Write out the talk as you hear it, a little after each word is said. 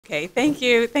Okay, thank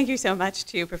you. Thank you so much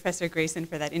to Professor Grayson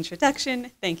for that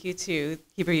introduction. Thank you to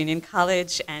Hebrew Union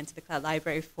College and to the Cloud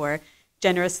Library for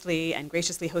generously and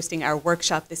graciously hosting our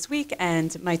workshop this week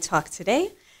and my talk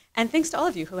today. And thanks to all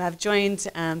of you who have joined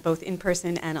both in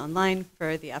person and online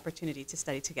for the opportunity to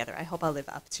study together. I hope I'll live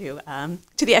up to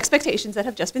the expectations that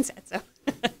have just been set. So,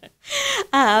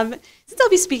 since I'll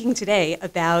be speaking today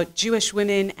about Jewish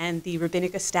women and the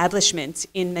rabbinic establishment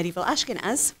in medieval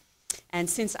Ashkenaz, and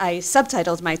since I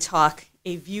subtitled my talk,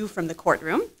 A View from the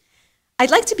Courtroom,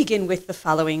 I'd like to begin with the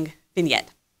following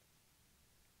vignette.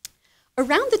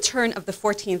 Around the turn of the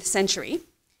 14th century,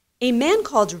 a man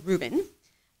called Reuben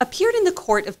appeared in the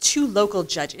court of two local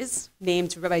judges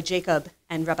named Rabbi Jacob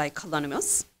and Rabbi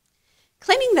Kalonymus,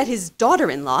 claiming that his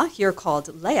daughter-in-law, here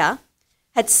called Leah,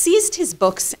 had seized his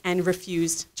books and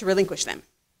refused to relinquish them.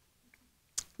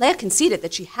 Leah conceded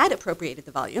that she had appropriated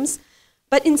the volumes,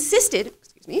 but insisted,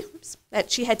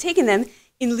 that she had taken them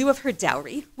in lieu of her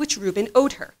dowry, which Reuben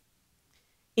owed her.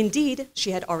 Indeed,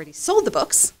 she had already sold the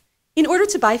books in order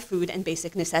to buy food and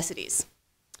basic necessities.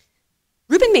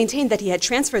 Reuben maintained that he had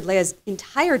transferred Leah's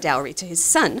entire dowry to his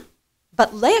son,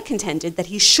 but Leah contended that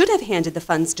he should have handed the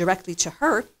funds directly to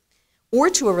her or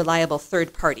to a reliable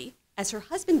third party, as her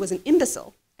husband was an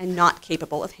imbecile and not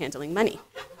capable of handling money.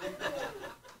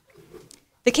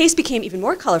 The case became even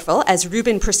more colorful as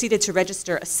Reuben proceeded to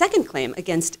register a second claim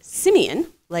against Simeon,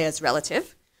 Leah's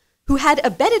relative, who had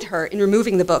abetted her in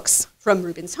removing the books from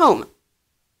Reuben's home.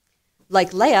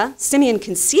 Like Leah, Simeon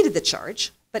conceded the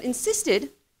charge, but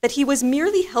insisted that he was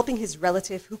merely helping his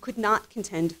relative who could not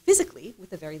contend physically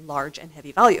with the very large and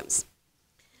heavy volumes.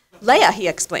 Leah, he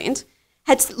explained,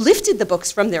 had lifted the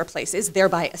books from their places,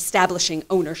 thereby establishing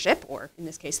ownership, or in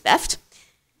this case, theft,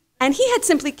 and he had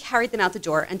simply carried them out the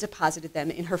door and deposited them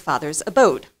in her father's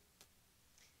abode.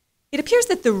 It appears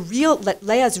that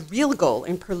Leah's real goal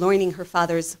in purloining her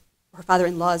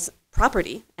father-in-law's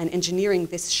property and engineering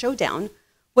this showdown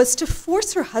was to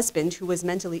force her husband, who was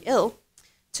mentally ill,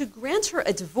 to grant her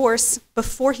a divorce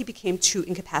before he became too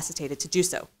incapacitated to do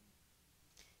so.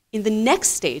 In the next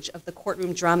stage of the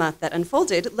courtroom drama that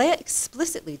unfolded, Leah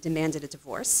explicitly demanded a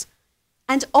divorce,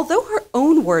 and although her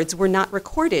own words were not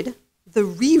recorded, the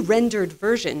re-rendered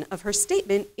version of her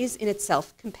statement is in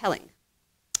itself compelling.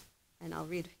 And I'll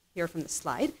read here from the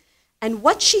slide. And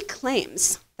what she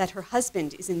claims, that her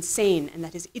husband is insane and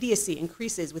that his idiocy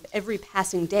increases with every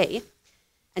passing day,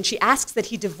 and she asks that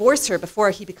he divorce her before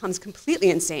he becomes completely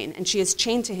insane and she is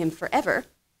chained to him forever,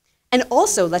 and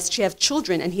also lest she have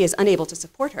children and he is unable to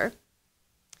support her.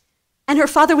 And her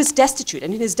father was destitute,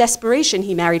 and in his desperation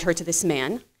he married her to this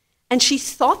man, and she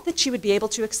thought that she would be able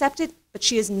to accept it, but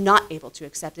she is not able to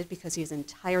accept it because he is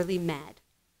entirely mad.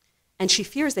 And she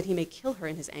fears that he may kill her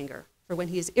in his anger, for when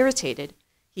he is irritated,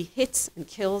 he hits and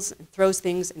kills and throws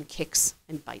things and kicks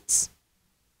and bites.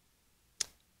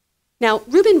 Now,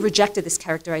 Reuben rejected this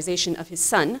characterization of his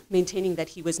son, maintaining that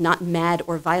he was not mad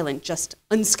or violent, just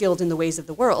unskilled in the ways of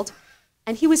the world,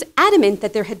 and he was adamant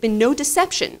that there had been no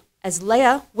deception, as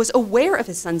Leah was aware of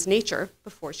his son's nature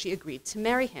before she agreed to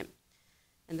marry him.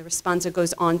 And the responsa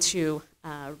goes on to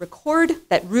record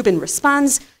that Reuben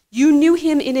responds, "You knew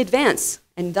him in advance,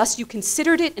 and thus you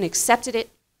considered it and accepted it.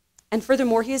 And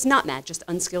furthermore, he is not mad, just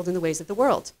unskilled in the ways of the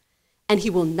world. And he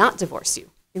will not divorce you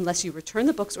unless you return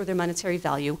the books or their monetary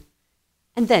value,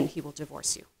 and then he will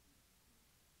divorce you."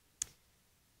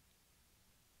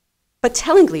 But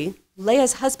tellingly,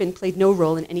 Leah's husband played no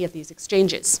role in any of these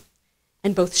exchanges,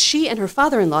 and both she and her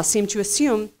father-in-law seemed to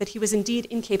assume that he was indeed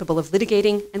incapable of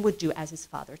litigating and would do as his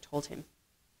father told him.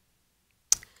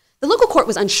 The local court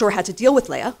was unsure how to deal with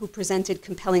Leah, who presented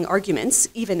compelling arguments,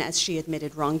 even as she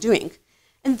admitted wrongdoing,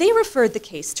 and they referred the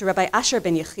case to Rabbi Asher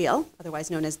ben Yechiel, otherwise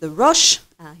known as the Rosh.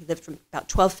 He lived from about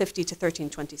 1250 to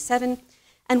 1327,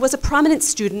 and was a prominent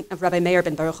student of Rabbi Meir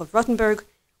ben Baruch of Rothenburg,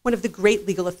 one of the great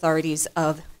legal authorities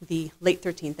of the late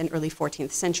 13th and early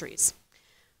 14th centuries.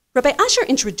 Rabbi Asher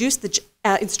instructed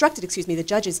the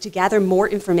judges to gather more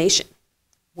information.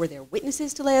 Were there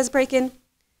witnesses to Leah's break-in?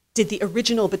 Did the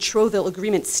original betrothal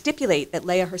agreement stipulate that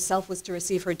Leah herself was to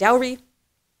receive her dowry?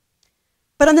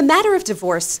 But on the matter of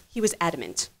divorce, he was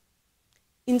adamant.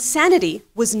 Insanity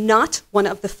was not one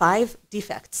of the 5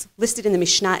 defects listed in the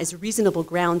Mishnah as reasonable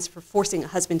grounds for forcing a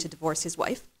husband to divorce his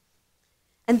wife.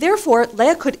 And therefore,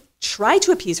 Leah could try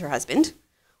to appease her husband,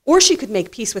 or she could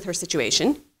make peace with her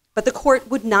situation, but the court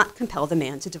would not compel the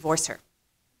man to divorce her.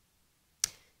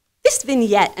 This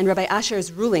vignette and Rabbi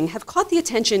Asher's ruling have caught the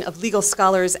attention of legal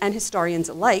scholars and historians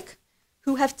alike,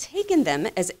 who have taken them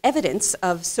as evidence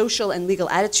of social and legal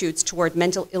attitudes toward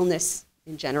mental illness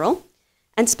in general,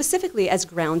 and specifically as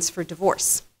grounds for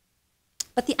divorce.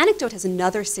 But the anecdote has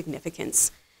another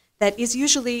significance, that is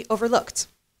usually overlooked.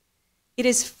 It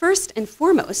is first and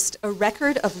foremost a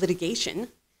record of litigation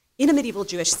in a medieval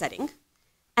Jewish setting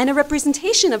and a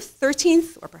representation of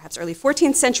 13th or perhaps early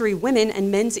 14th century women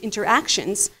and men's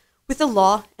interactions with the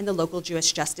law and the local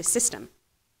Jewish justice system.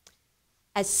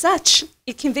 As such,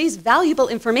 it conveys valuable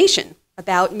information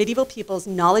about medieval people's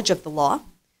knowledge of the law,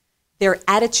 their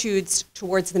attitudes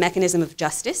towards the mechanism of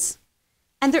justice,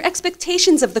 and their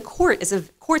expectations of the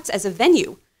courts as a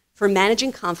venue for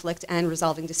managing conflict and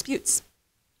resolving disputes.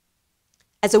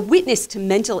 As a witness to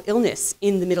mental illness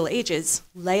in the Middle Ages,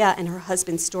 Leah and her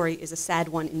husband's story is a sad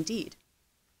one indeed.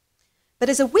 But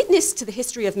as a witness to the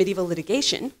history of medieval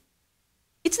litigation,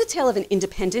 it's the tale of an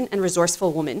independent and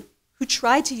resourceful woman who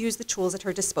tried to use the tools at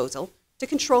her disposal to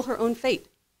control her own fate,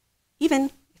 even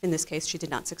if in this case she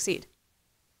did not succeed.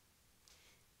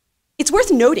 It's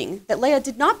worth noting that Leah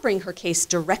did not bring her case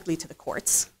directly to the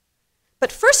courts,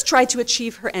 but first tried to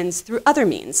achieve her ends through other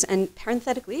means, and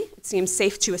parenthetically, it seems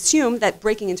safe to assume that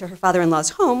breaking into her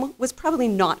father-in-law's home was probably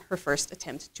not her first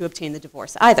attempt to obtain the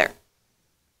divorce either.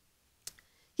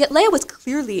 Yet Leah was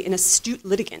clearly an astute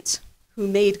litigant who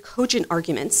made cogent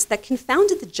arguments that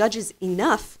confounded the judges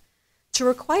enough to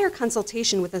require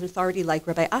consultation with an authority like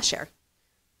Rabbi Asher,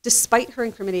 despite her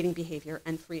incriminating behavior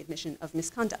and free admission of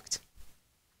misconduct.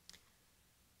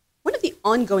 One of the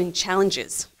ongoing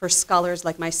challenges for scholars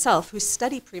like myself who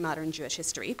study pre-modern Jewish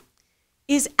history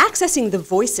is accessing the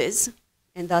voices,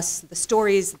 and thus the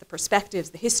stories, the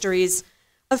perspectives, the histories,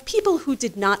 of people who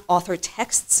did not author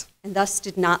texts and thus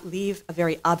did not leave a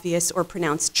very obvious or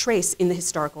pronounced trace in the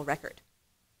historical record.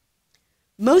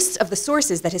 Most of the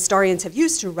sources that historians have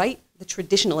used to write the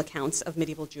traditional accounts of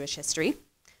medieval Jewish history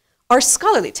are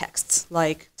scholarly texts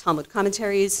like Talmud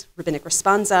commentaries, rabbinic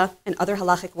responsa, and other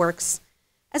halachic works,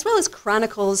 as well as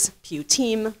chronicles,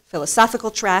 piyutim,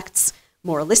 philosophical tracts,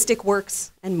 moralistic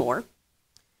works, and more,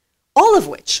 all of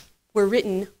which were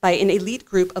written by an elite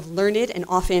group of learned and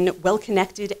often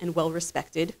well-connected and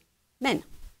well-respected men.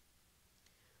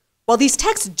 While these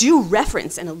texts do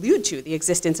reference and allude to the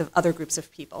existence of other groups of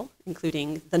people,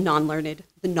 including the non-learned,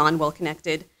 the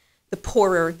non-well-connected, the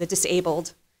poorer, the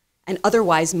disabled, and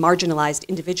otherwise marginalized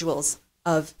individuals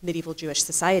of medieval Jewish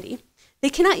society, they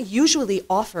cannot usually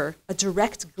offer a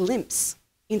direct glimpse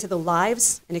into the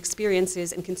lives and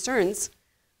experiences and concerns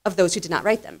of those who did not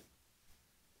write them.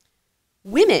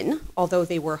 Women, although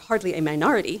they were hardly a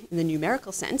minority in the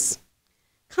numerical sense,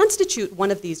 constitute one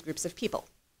of these groups of people.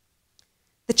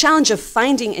 The challenge of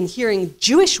finding and hearing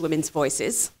Jewish women's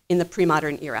voices in the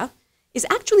pre-modern era is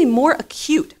actually more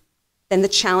acute than the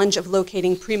challenge of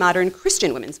locating pre-modern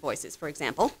Christian women's voices, for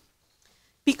example,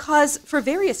 because for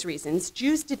various reasons,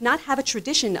 Jews did not have a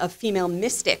tradition of female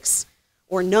mystics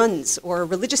or nuns or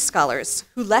religious scholars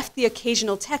who left the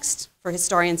occasional text for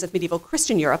historians of medieval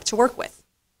Christian Europe to work with.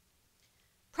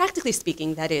 Practically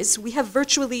speaking, that is, we have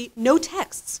virtually no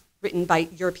texts written by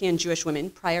European Jewish women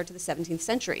prior to the 17th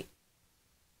century.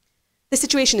 The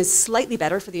situation is slightly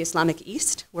better for the Islamic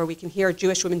East, where we can hear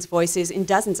Jewish women's voices in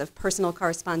dozens of personal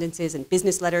correspondences and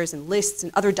business letters and lists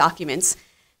and other documents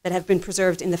that have been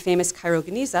preserved in the famous Cairo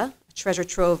Geniza, a treasure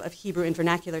trove of Hebrew and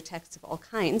vernacular texts of all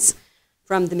kinds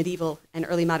from the medieval and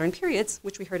early modern periods,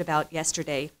 which we heard about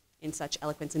yesterday in such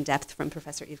eloquence and depth from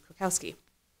Professor Eve Krukowski.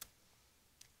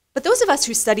 But those of us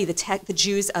who study the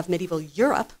Jews of medieval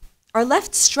Europe are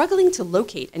left struggling to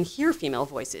locate and hear female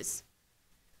voices,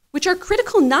 which are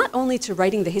critical not only to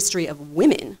writing the history of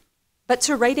women, but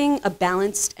to writing a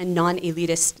balanced and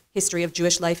non-elitist history of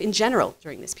Jewish life in general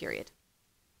during this period.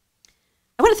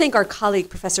 I want to thank our colleague,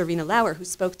 Professor Rena Lauer, who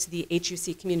spoke to the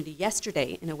HUC community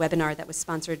yesterday in a webinar that was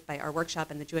sponsored by our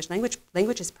workshop and the Jewish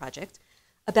Languages Project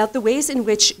about the ways in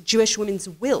which Jewish women's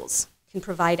wills can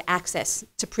provide access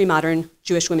to pre-modern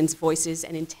Jewish women's voices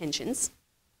and intentions.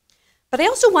 But I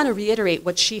also want to reiterate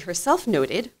what she herself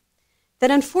noted, that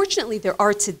unfortunately there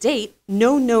are to date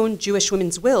no known Jewish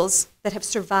women's wills that have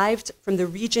survived from the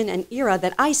region and era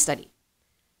that I study,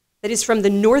 that is from the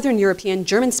Northern European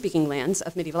German-speaking lands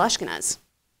of medieval Ashkenaz.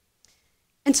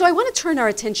 And so I want to turn our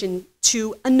attention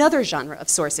to another genre of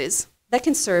sources that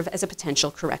can serve as a potential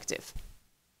corrective.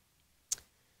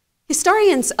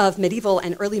 Historians of medieval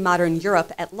and early modern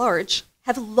Europe at large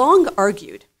have long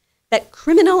argued that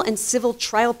criminal and civil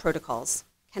trial protocols,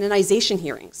 canonization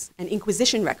hearings, and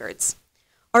inquisition records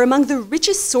are among the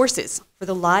richest sources for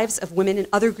the lives of women and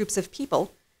other groups of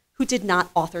people who did not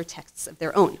author texts of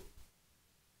their own.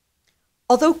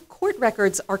 Although court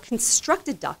records are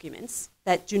constructed documents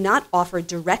that do not offer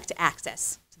direct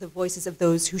access to the voices of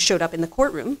those who showed up in the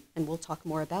courtroom, and we'll talk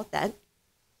more about that,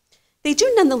 they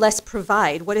do nonetheless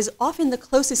provide what is often the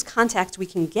closest contact we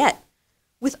can get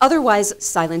with otherwise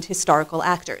silent historical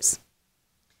actors.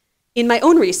 In my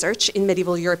own research in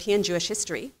medieval European Jewish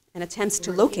history and attempts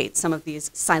to locate some of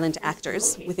these silent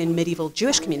actors within medieval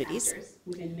Jewish communities,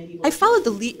 I have followed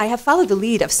the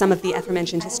lead of some of the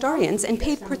aforementioned historians and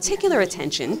paid particular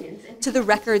attention to the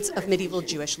records of medieval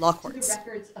Jewish law courts.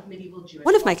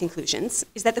 One of my conclusions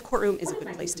is that the courtroom is a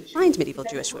good place to find medieval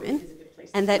Jewish women,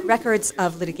 and that records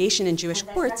of litigation in Jewish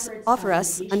courts offer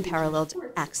us unparalleled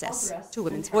access to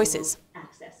women's voices.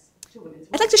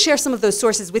 I'd like to share some of those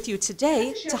sources with you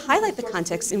today to highlight the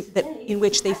context in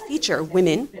which they feature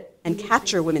women and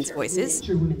capture women's voices,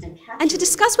 and to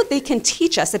discuss what they can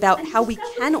teach us about how we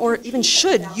can or even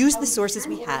should use the sources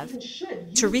we have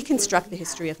to reconstruct the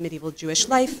history of medieval Jewish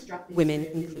life, women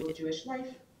included.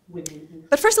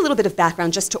 But first, a little bit of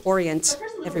background just to orient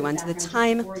everyone to the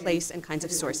time, place, and kinds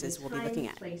of sources we'll be looking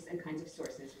at.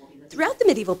 Throughout the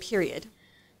medieval period,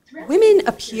 women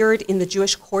appeared in the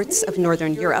Jewish courts of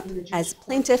Northern Europe as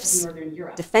plaintiffs,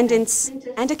 defendants,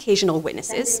 and occasional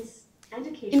witnesses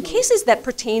in cases that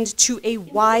pertained to a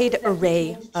wide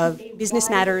array of business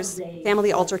matters,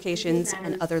 family altercations,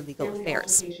 and other legal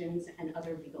affairs.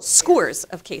 Scores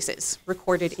of cases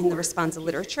recorded in the responsa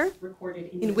literature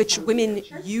in which women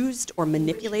used or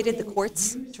manipulated the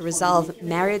courts to resolve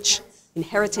marriage,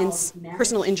 inheritance,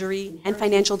 personal injury, and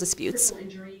financial disputes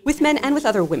with men and with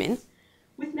other women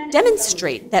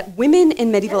demonstrate that women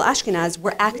in medieval Ashkenaz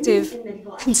were active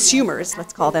consumers,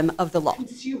 let's call them, of the law.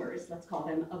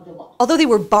 Although they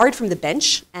were barred from the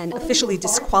bench and officially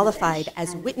disqualified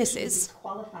as witnesses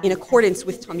in accordance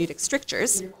with Talmudic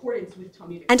strictures,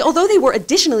 and although they were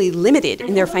additionally limited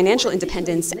in their financial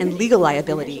independence and legal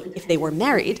liability if they were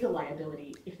married,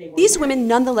 these women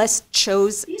nonetheless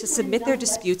chose to submit their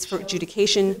disputes for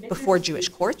adjudication before Jewish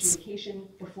courts,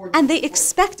 and they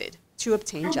expected to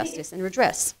obtain justice and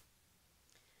redress.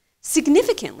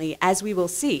 Significantly, as we will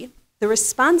see, the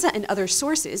responsa and other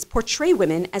sources portray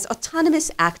women as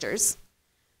autonomous actors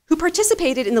who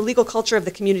participated in the legal culture of the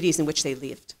communities in which they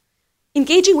lived,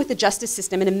 engaging with the justice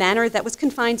system in a manner that was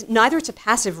confined neither to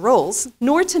passive roles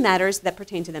nor to matters that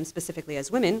pertain to them specifically as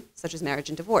women, such as marriage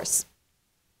and divorce.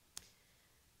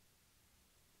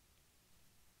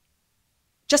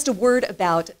 Just a word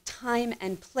about time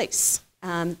and place.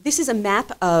 This is a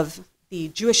map of the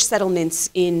Jewish settlements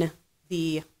in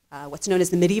the what's known as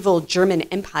the medieval German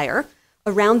Empire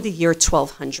around the year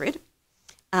 1200.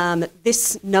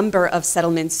 This number of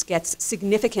settlements gets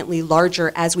significantly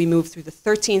larger as we move through the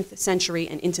 13th century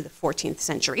and into the 14th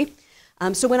century.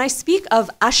 So when I speak of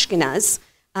Ashkenaz,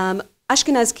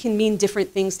 Ashkenaz can mean different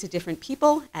things to different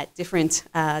people at different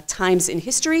times in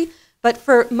history, but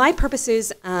for my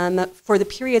purposes, for the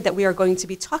period that we are going to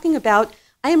be talking about,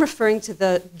 I am referring to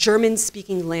the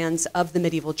German-speaking lands of the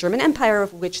medieval German Empire,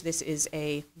 of which this is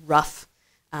a rough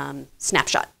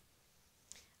snapshot.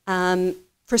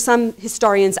 For some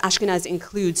historians, Ashkenaz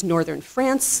includes northern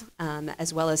France,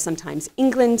 as well as sometimes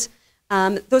England.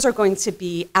 Those are going to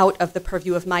be out of the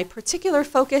purview of my particular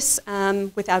focus,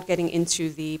 without getting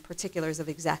into the particulars of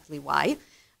exactly why.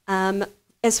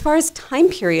 As far as time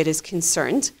period is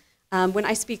concerned, when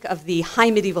I speak of the high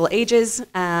medieval ages,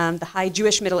 the high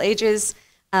Jewish Middle Ages,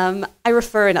 I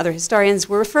refer, and other historians,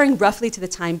 we're referring roughly to the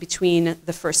time between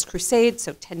the First Crusade,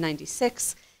 so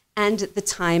 1096, and the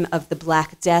time of the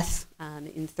Black Death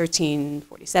in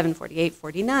 1347, 48,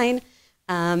 49.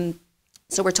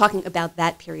 So we're talking about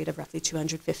that period of roughly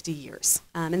 250 years.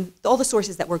 And all the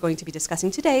sources that we're going to be discussing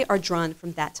today are drawn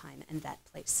from that time and that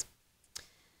place.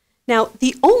 Now,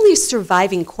 the only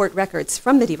surviving court records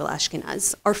from medieval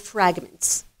Ashkenaz are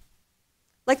fragments,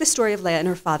 like the story of Leah and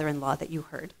her father-in-law that you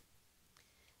heard,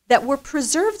 that were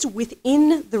preserved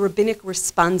within the rabbinic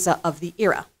responsa of the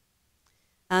era.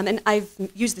 And I've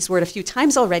used this word a few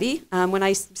times already. When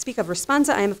I speak of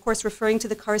responsa, I am, of course, referring to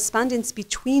the correspondence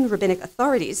between rabbinic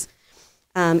authorities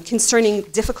concerning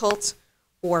difficult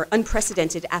or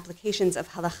unprecedented applications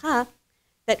of halakha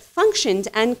that functioned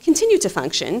and continue to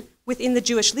function within the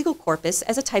Jewish legal corpus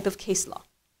as a type of case law.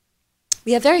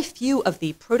 We have very few of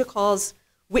the protocols,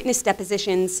 witness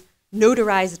depositions,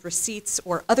 notarized receipts,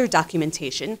 or other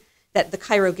documentation that the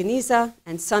Cairo Geniza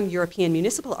and some European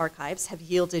municipal archives have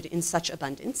yielded in such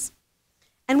abundance.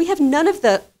 And we have none of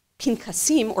the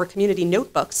pinkasim, or community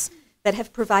notebooks, that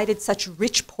have provided such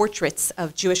rich portraits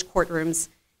of Jewish courtrooms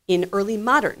in early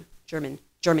modern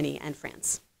Germany and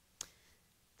France.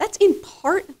 That's in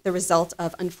part the result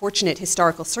of unfortunate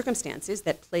historical circumstances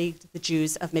that plagued the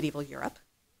Jews of medieval Europe,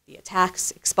 the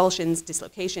attacks, expulsions,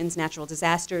 dislocations, natural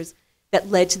disasters that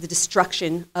led to the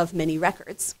destruction of many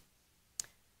records.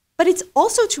 But it's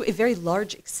also to a very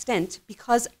large extent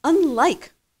because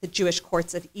unlike the Jewish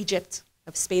courts of Egypt,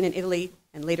 of Spain and Italy,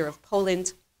 and later of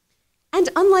Poland. And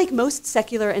unlike most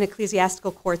secular and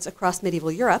ecclesiastical courts across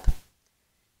medieval Europe,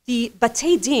 the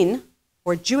Batei Din,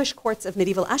 or Jewish courts of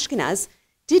medieval Ashkenaz,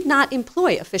 did not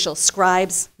employ official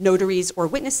scribes, notaries, or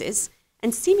witnesses,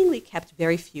 and seemingly kept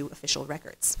very few official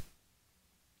records.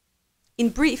 In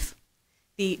brief,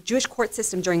 the Jewish court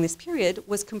system during this period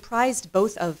was comprised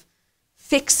both of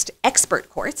fixed expert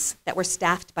courts that were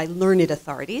staffed by learned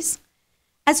authorities,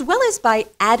 as well as by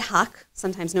ad hoc,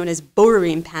 sometimes known as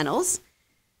borurim panels,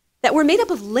 that were made up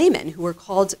of laymen who were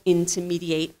called in to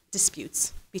mediate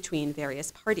disputes between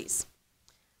various parties.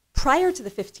 Prior to the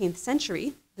 15th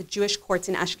century, the Jewish courts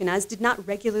in Ashkenaz did not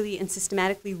regularly and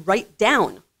systematically write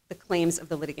down the claims of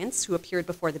the litigants who appeared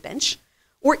before the bench,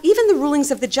 or even the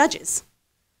rulings of the judges.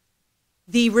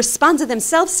 The responsa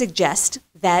themselves suggest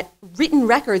that written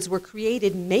records were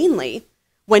created mainly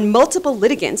when multiple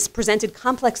litigants presented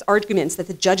complex arguments that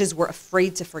the judges were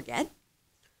afraid to forget,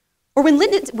 or when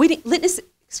litigants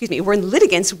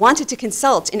wanted to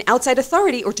consult an outside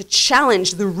authority or to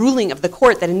challenge the ruling of the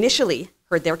court that initially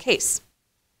heard their case.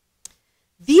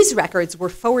 These records were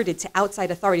forwarded to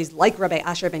outside authorities like Rabbi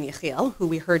Asher ben Yechiel, who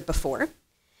we heard before,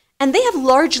 and they have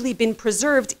largely been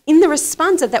preserved in the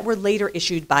responsa that were later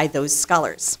issued by those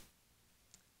scholars.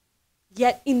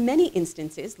 Yet in many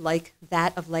instances, like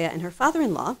that of Leah and her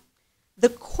father-in-law, the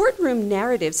courtroom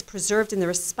narratives preserved in the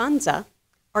responsa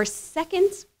are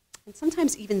second and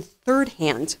sometimes even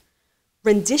third-hand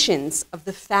renditions of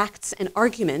the facts and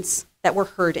arguments that were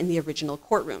heard in the original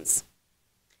courtrooms.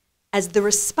 As the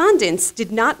respondents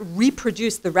did not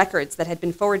reproduce the records that had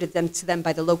been forwarded to them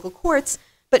by the local courts,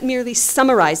 but merely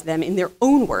summarized them in their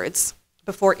own words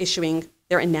before issuing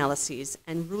their analyses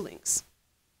and rulings.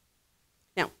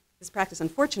 Now, this practice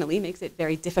unfortunately makes it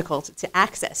very difficult to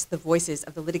access the voices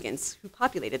of the litigants who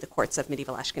populated the courts of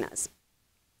medieval Ashkenaz.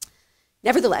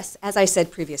 Nevertheless, as I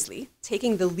said previously,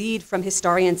 taking the lead from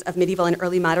historians of medieval and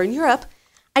early modern Europe,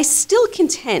 I still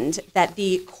contend that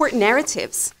the court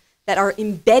narratives that are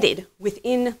embedded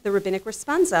within the rabbinic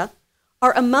responsa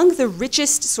are among the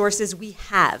richest sources we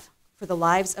have for the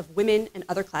lives of women and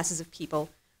other classes of people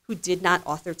who did not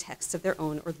author texts of their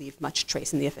own or leave much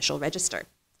trace in the official register.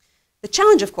 The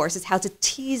challenge, of course, is how to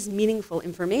tease meaningful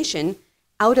information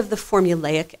out of the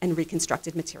formulaic and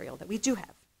reconstructed material that we do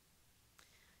have.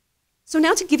 So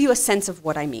now to give you a sense of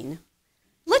what I mean,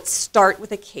 let's start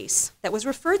with a case that was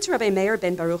referred to Rabbi Meir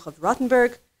ben Baruch of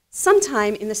Rothenburg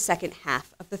sometime in the second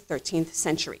half of the 13th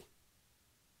century.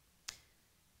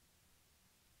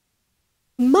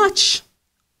 Much,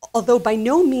 although by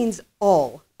no means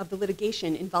all, of the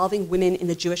litigation involving women in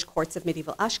the Jewish courts of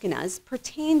medieval Ashkenaz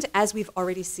pertained, as we've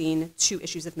already seen, to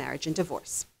issues of marriage and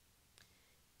divorce.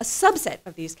 A subset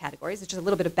of these categories, which is a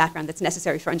little bit of background that's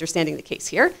necessary for understanding the case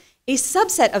here, a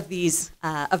subset of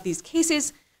these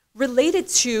cases related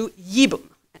to yibum,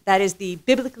 that is the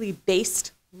biblically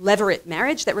based levirate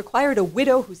marriage that required a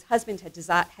widow whose husband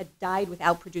had died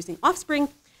without producing offspring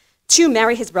to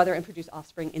marry his brother and produce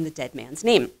offspring in the dead man's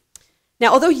name.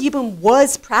 Now, although yibum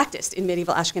was practiced in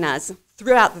medieval Ashkenaz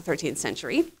throughout the 13th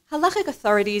century, halachic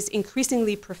authorities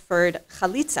increasingly preferred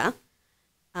chalitza,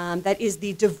 that is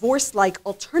the divorce-like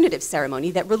alternative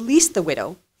ceremony that released the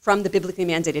widow from the biblically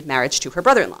mandated marriage to her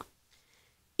brother-in-law.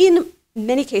 In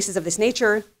many cases of this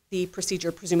nature, the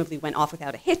procedure presumably went off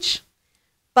without a hitch,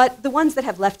 but the ones that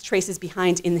have left traces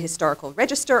behind in the historical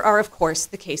register are, of course,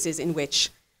 the cases in which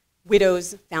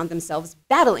widows found themselves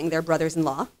battling their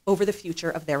brothers-in-law over the future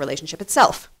of their relationship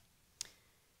itself.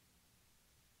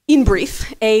 In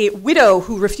brief, a widow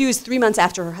who refused 3 months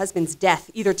after her husband's death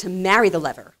either to marry the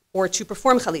lever or to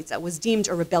perform chalitza was deemed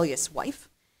a rebellious wife,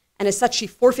 and as such she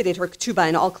forfeited her ketubah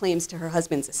and all claims to her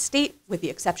husband's estate, with the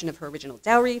exception of her original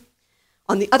dowry.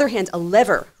 On the other hand, a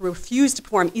lever who refused to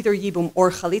perform either yibum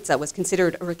or chalitza was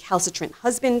considered a recalcitrant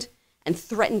husband and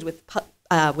threatened with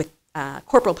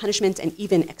corporal punishment and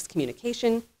even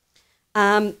excommunication.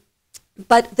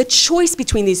 But the choice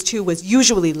between these two was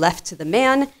usually left to the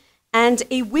man, and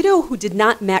a widow who did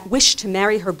not wish to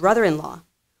marry her brother-in-law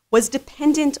was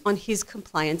dependent on his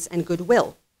compliance and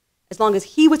goodwill. As long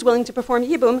as he was willing to perform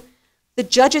yibum, the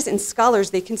judges and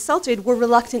scholars they consulted were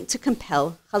reluctant to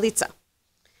compel chalitza.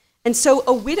 And so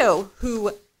a widow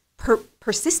who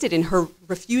persisted in her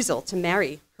refusal to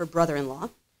marry her brother-in-law,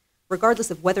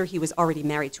 regardless of whether he was already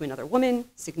married to another woman,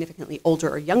 significantly older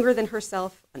or younger than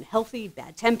herself, unhealthy,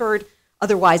 bad-tempered,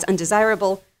 otherwise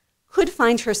undesirable, could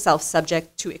find herself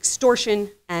subject to extortion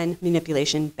and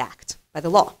manipulation backed by the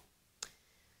law.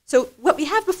 So what we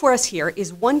have before us here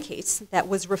is one case that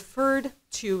was referred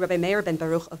to Rabbi Meir ben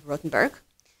Baruch of Rothenburg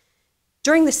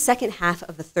during the second half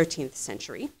of the 13th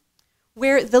century,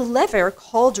 where the lever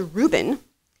called Reuben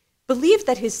believed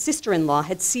that his sister-in-law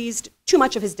had seized too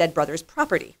much of his dead brother's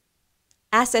property,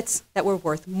 assets that were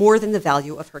worth more than the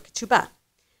value of her ketubah.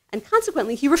 And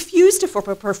consequently, he refused to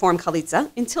perform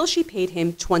chalitza until she paid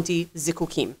him 20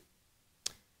 zikukim.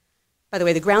 By the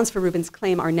way, the grounds for Reuben's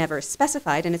claim are never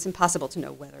specified, and it's impossible to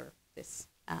know whether this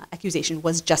accusation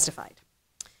was justified.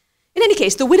 In any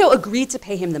case, the widow agreed to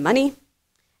pay him the money,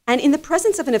 and in the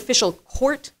presence of an official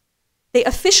court, they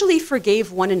officially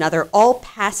forgave one another all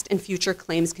past and future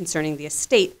claims concerning the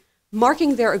estate,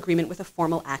 marking their agreement with a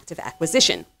formal act of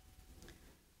acquisition.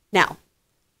 Now,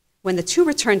 when the two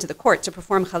returned to the court to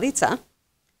perform chalitza,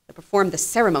 to perform the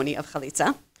ceremony of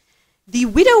chalitza, the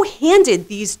widow handed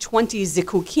these 20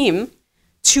 zikukim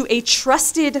to a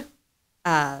trusted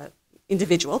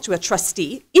individual, to a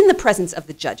trustee, in the presence of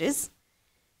the judges.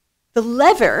 The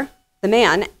lever, the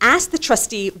man, asked the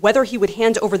trustee whether he would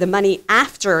hand over the money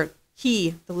after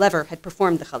he, the lever, had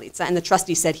performed the chalitza, and the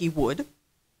trustee said he would.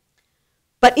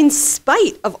 But in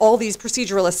spite of all these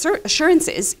procedural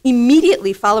assurances,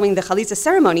 immediately following the chalitza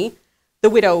ceremony,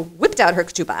 the widow whipped out her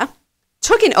ketubah,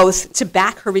 took an oath to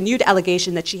back her renewed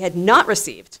allegation that she had not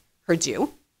received her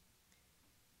due,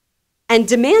 and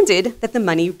demanded that the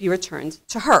money be returned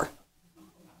to her.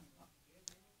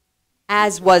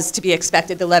 As was to be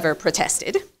expected, the lever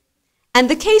protested, and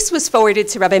the case was forwarded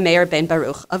to Rabbi Meir ben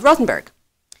Baruch of Rothenburg.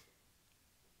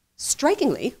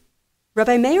 Strikingly,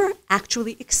 Rabbi Meir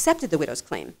actually accepted the widow's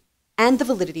claim and the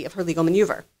validity of her legal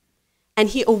maneuver, and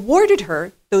he awarded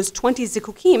her those 20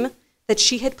 zikukim that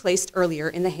she had placed earlier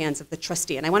in the hands of the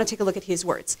trustee. And I want to take a look at his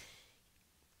words.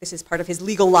 This is part of his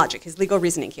legal logic, his legal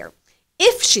reasoning here.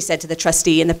 If, she said to the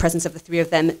trustee in the presence of the three of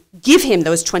them, give him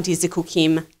those 20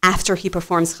 zikukim after he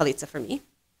performs chalitza for me,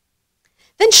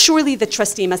 then surely the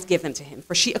trustee must give them to him,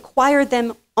 for she acquired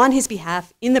them on his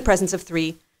behalf in the presence of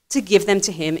three to give them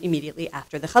to him immediately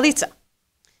after the chalitza.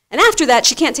 And after that,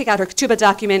 she can't take out her ketubah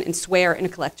document and swear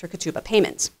and collect her ketubah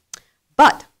payment.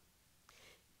 But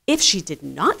if she did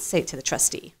not say to the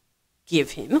trustee,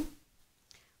 give him,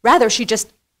 rather she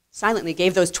just silently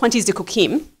gave those 20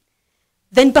 zikukim,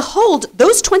 then behold,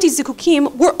 those 20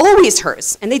 zikukim were always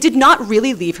hers, and they did not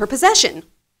really leave her possession.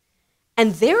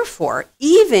 And therefore,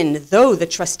 even though the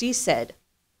trustee said,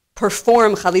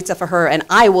 perform chalitza for her and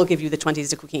I will give you the 20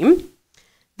 zikukim,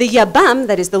 the yabam,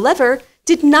 that is the lever,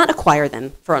 did not acquire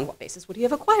them. For on what basis would he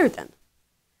have acquired them?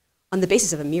 On the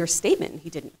basis of a mere statement, he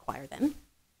didn't acquire them.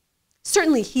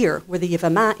 Certainly here, where the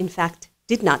yavama, in fact,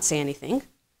 did not say anything,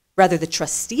 rather the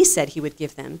trustee said he would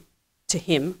give them to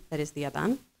him, that is the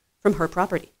yabam, from her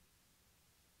property.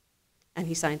 And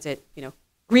he signs it,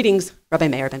 greetings, Rabbi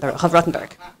Meir ben Baruch of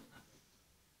Rothenburg.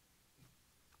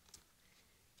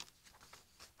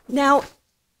 Now,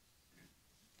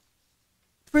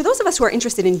 for those of us who are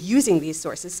interested in using these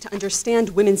sources to understand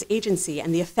women's agency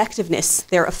and the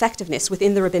their effectiveness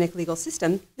within the rabbinic legal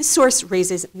system, this source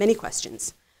raises many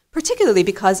questions, particularly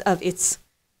because of its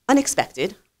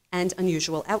unexpected and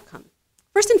unusual outcome.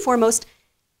 First and foremost,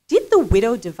 did the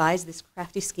widow devise this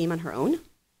crafty scheme on her own?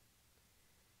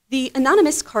 The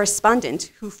anonymous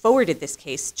correspondent who forwarded this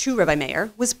case to Rabbi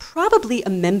Meir was probably a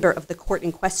member of the court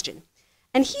in question,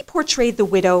 and he portrayed the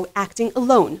widow acting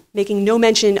alone, making no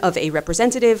mention of a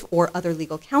representative or other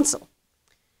legal counsel.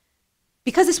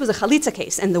 Because this was a chalitza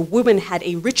case and the woman had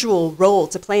a ritual role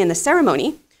to play in the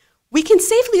ceremony, we can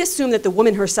safely assume that the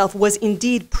woman herself was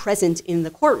indeed present in the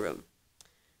courtroom.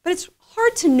 But it's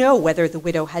hard to know whether the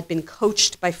widow had been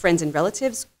coached by friends and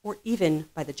relatives or even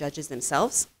by the judges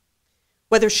themselves,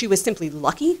 whether she was simply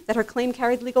lucky that her claim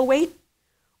carried legal weight,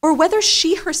 or whether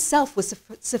she herself was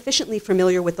sufficiently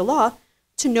familiar with the law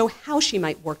to know how she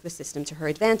might work the system to her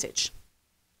advantage.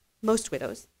 Most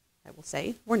widows, I will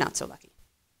say, were not so lucky.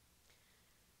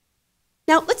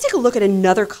 Now, let's take a look at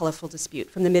another colorful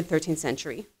dispute from the mid-13th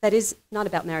century that is not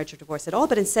about marriage or divorce at all,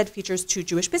 but instead features two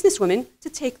Jewish businesswomen to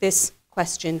take this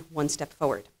question one step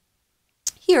forward.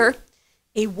 Here,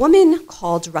 a woman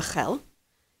called Rachel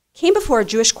came before a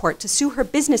Jewish court to sue her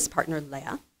business partner,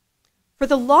 Leah, for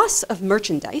the loss of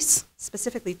merchandise,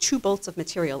 specifically 2 bolts of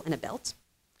material and a belt,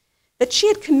 that she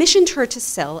had commissioned her to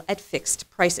sell at fixed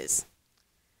prices.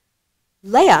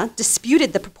 Leah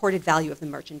disputed the purported value of the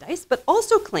merchandise, but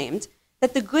also claimed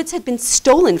that the goods had been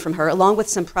stolen from her along with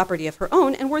some property of her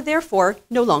own and were therefore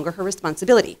no longer her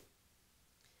responsibility.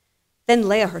 Then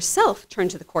Leah herself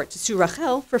turned to the court to sue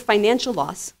Rachel for financial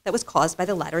loss that was caused by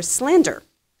the latter's slander.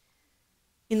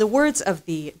 In the words of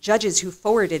the judges who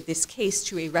forwarded this case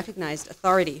to a recognized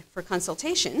authority for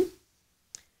consultation,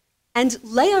 and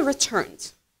Leah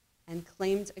returned and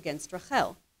claimed against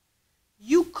Rachel,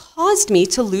 "You caused me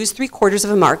to lose 3/4 of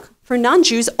a mark, for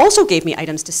non-Jews also gave me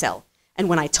items to sell. And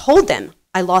when I told them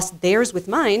I lost theirs with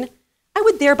mine, I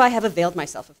would thereby have availed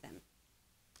myself of them.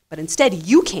 But instead,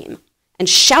 you came and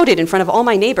shouted in front of all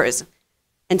my neighbors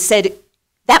and said,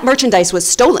 that merchandise was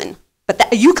stolen.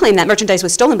 But you claim that merchandise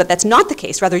was stolen, but that's not the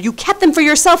case. Rather, you kept them for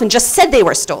yourself and just said they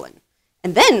were stolen.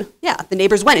 And then, the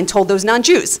neighbors went and told those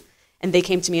non-Jews. And they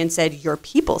came to me and said, your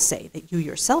people say that you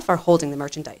yourself are holding the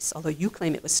merchandise, although you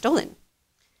claim it was stolen.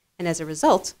 And as a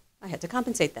result, I had to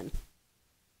compensate them.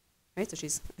 Right? So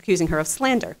she's accusing her of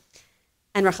slander.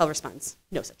 And Rachel responds,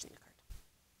 no such thing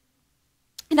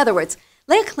occurred. In other words,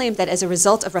 Leah claimed that as a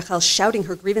result of Rachel shouting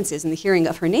her grievances in the hearing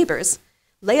of her neighbors,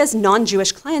 Leah's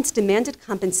non-Jewish clients demanded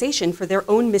compensation for their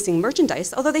own missing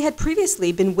merchandise, although they had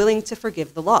previously been willing to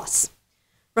forgive the loss.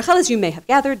 Rachel, as you may have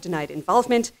gathered, denied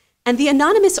involvement, and the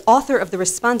anonymous author of the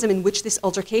responsum in which this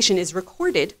altercation is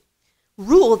recorded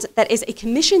ruled that as a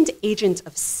commissioned agent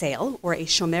of sale, or a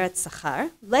shomeret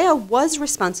sachar, Leah was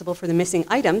responsible for the missing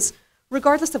items,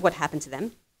 regardless of what happened to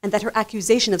them, and that her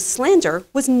accusation of slander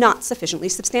was not sufficiently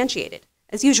substantiated.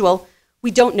 As usual,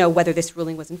 we don't know whether this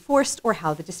ruling was enforced or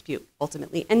how the dispute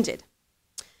ultimately ended.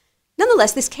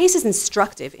 Nonetheless, this case is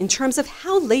instructive in terms of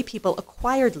how lay people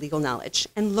acquired legal knowledge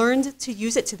and learned to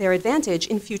use it to their advantage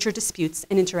in future disputes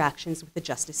and interactions with the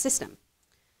justice system.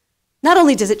 Not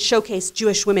only does it showcase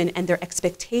Jewish women and their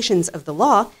expectations of the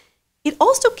law, it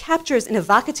also captures an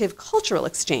evocative cultural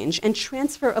exchange and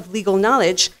transfer of legal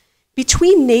knowledge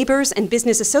between neighbors and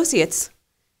business associates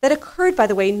that occurred, by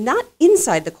the way, not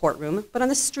inside the courtroom, but on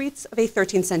the streets of a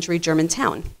 13th century German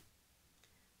town.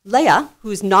 Leah,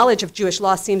 whose knowledge of Jewish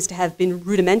law seems to have been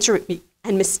rudimentary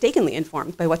and mistakenly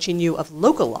informed by what she knew of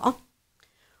local law,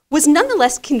 was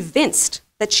nonetheless convinced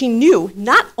that she knew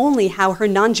not only how her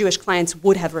non-Jewish clients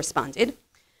would have responded,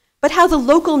 but how the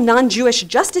local non-Jewish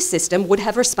justice system would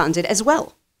have responded as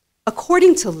well.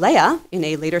 According to Leah, in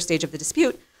a later stage of the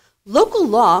dispute, local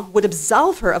law would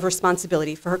absolve her of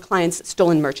responsibility for her client's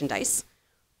stolen merchandise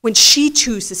when she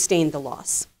too sustained the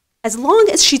loss, as long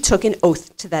as she took an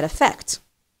oath to that effect.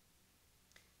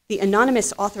 The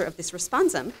anonymous author of this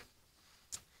responsum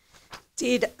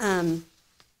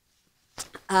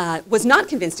was not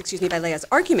convinced, by Leah's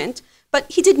argument, but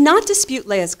he did not dispute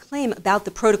Leah's claim about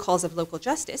the protocols of local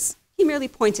justice. He merely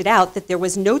pointed out that there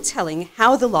was no telling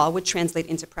how the law would translate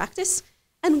into practice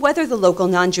and whether the local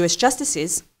non-Jewish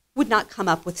justices would not come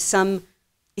up with some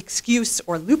excuse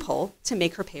or loophole to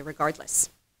make her pay regardless.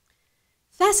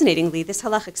 Fascinatingly, this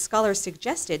halachic scholar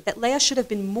suggested that Leah should have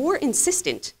been more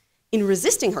insistent in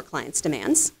resisting her client's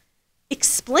demands,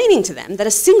 explaining to them that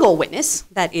a single witness,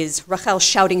 that is, Rachel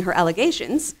shouting her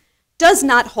allegations, does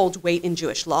not hold weight in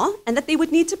Jewish law, and that they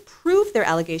would need to prove their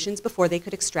allegations before they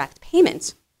could extract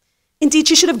payment. Indeed,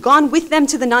 she should have gone with them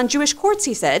to the non-Jewish courts,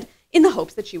 he said, in the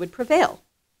hopes that she would prevail.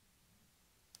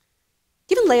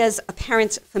 Given Leah's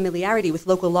apparent familiarity with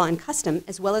local law and custom,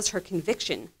 as well as her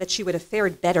conviction that she would have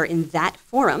fared better in that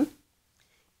forum,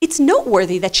 it's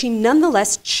noteworthy that she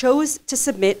nonetheless chose to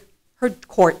submit her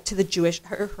claims to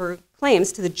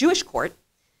the Jewish court,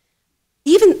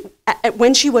 even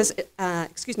when she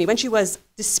was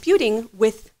disputing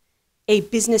with a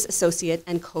business associate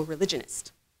and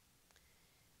co-religionist.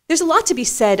 There's a lot to be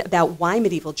said about why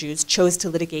medieval Jews chose to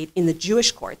litigate in the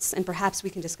Jewish courts, and perhaps we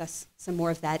can discuss some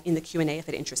more of that in the Q&A if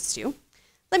it interests you.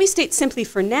 Let me state simply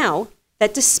for now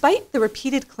that despite the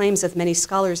repeated claims of many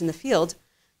scholars in the field,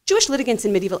 Jewish litigants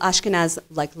in medieval Ashkenaz,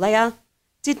 like Leah,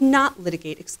 did not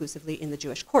litigate exclusively in the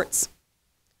Jewish courts.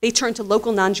 They turned to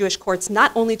local non-Jewish courts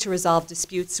not only to resolve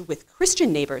disputes with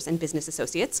Christian neighbors and business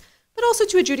associates, but also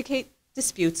to adjudicate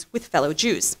disputes with fellow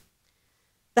Jews.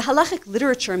 The halachic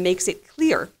literature makes it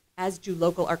clear, as do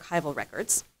local archival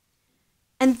records,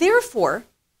 and therefore,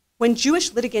 when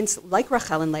Jewish litigants like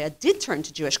Rachel and Leah did turn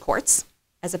to Jewish courts,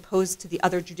 as opposed to the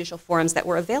other judicial forums that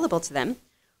were available to them,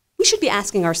 we should be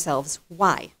asking ourselves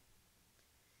why.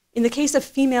 In the case of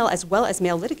female as well as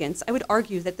male litigants, I would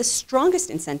argue that the strongest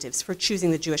incentives for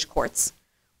choosing the Jewish courts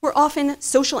were often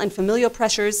social and familial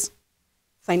pressures,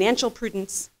 financial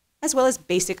prudence, as well as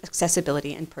basic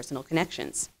accessibility and personal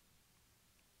connections.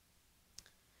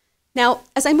 Now,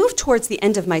 as I move towards the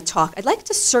end of my talk, I'd like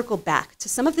to circle back to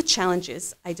some of the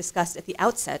challenges I discussed at the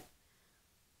outset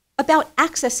about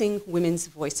accessing women's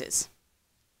voices.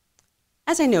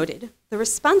 As I noted, the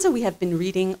responsa we have been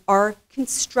reading are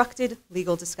constructed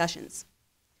legal discussions.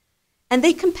 And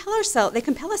they compel us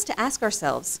to ask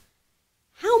ourselves,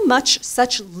 how much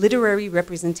such literary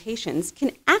representations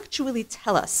can actually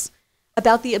tell us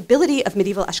about the ability of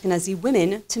medieval Ashkenazi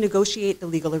women to negotiate the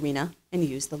legal arena and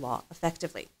use the law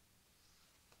effectively?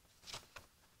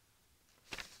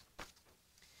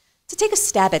 To take a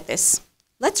stab at this,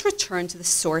 let's return to the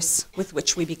source with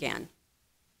which we began.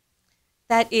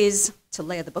 that is, to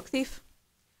Leah the book thief,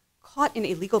 caught in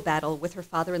a legal battle with her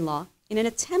father-in-law in an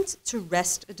attempt to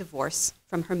wrest a divorce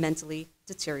from her mentally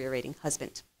deteriorating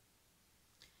husband.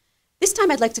 This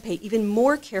time I'd like to pay even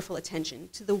more careful attention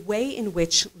to the way in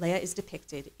which Leah is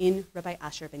depicted in Rabbi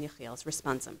Asher ben Yechiel's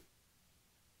responsum.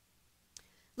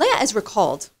 Leah, as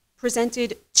recalled,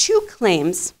 presented two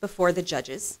claims before the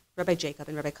judges, Rabbi Jacob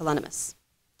and Rabbi Kalonymus.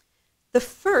 The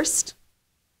first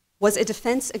was a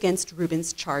defense against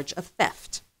Reuben's charge of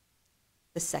theft.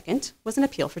 The second was an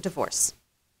appeal for divorce.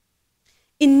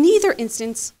 In neither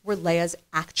instance were Leah's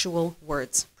actual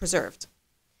words preserved.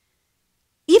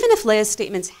 Even if Leah's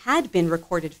statements had been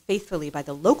recorded faithfully by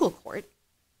the local court,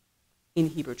 in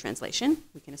Hebrew translation,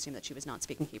 we can assume that she was not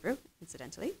speaking Hebrew,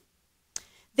 incidentally,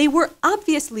 they were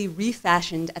obviously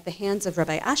refashioned at the hands of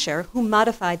Rabbi Asher, who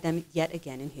modified them yet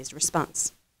again in his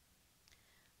response.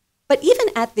 But even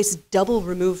at this double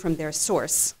remove from their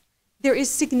source, there is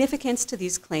significance to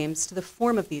these claims, to the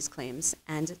form of these claims,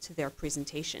 and to their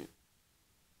presentation.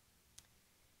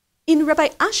 In Rabbi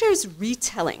Asher's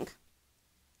retelling,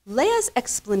 Leah's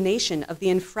explanation of the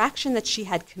infraction that she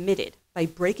had committed by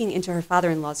breaking into her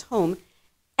father-in-law's home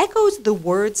echoes the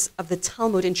words of the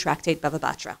Talmud in Tractate Bava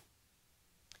Batra.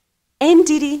 En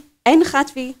didi, en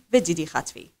chatvi, vedidi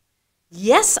chatvi.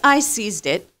 Yes, I seized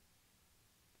it,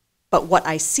 but what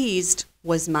I seized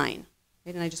was mine.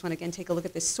 Right? And I just want to again take a look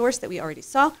at this source that we already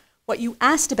saw. What you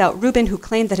asked about Reuben, who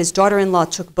claimed that his daughter-in-law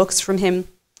took books from him,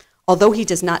 although he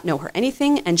does not know her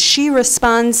anything, and she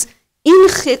responds, in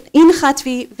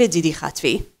chatvi vedidi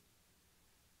chatvi,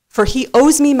 for he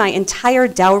owes me my entire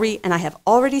dowry, and I have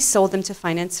already sold them to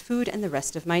finance food and the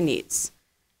rest of my needs.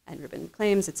 And Reuben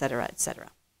claims, etc., etc.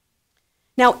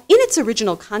 Now, in its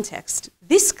original context,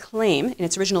 this claim, in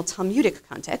its original Talmudic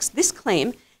context, this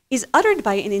claim is uttered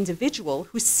by an individual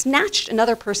who snatched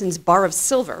another person's bar of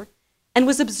silver and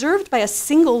was observed by a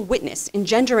single witness,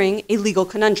 engendering a legal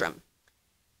conundrum.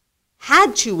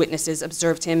 Had two witnesses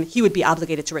observed him, he would be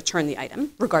obligated to return the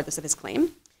item, regardless of his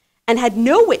claim. And had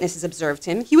no witnesses observed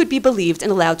him, he would be believed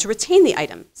and allowed to retain the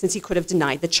item, since he could have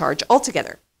denied the charge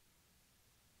altogether.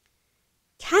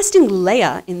 Casting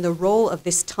Leah in the role of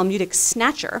this Talmudic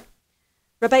snatcher,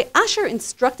 Rabbi Asher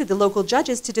instructed the local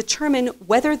judges to determine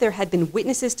whether there had been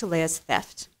witnesses to Leah's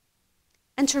theft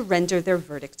and to render their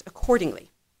verdict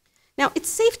accordingly. Now, it's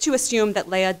safe to assume that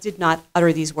Leah did not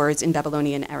utter these words in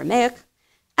Babylonian Aramaic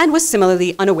and was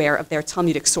similarly unaware of their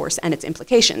Talmudic source and its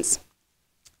implications.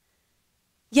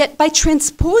 Yet, by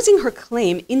transposing her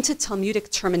claim into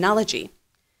Talmudic terminology,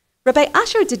 Rabbi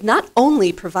Asher did not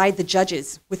only provide the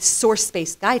judges with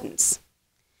source-based guidance,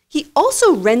 he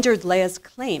also rendered Leah's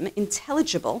claim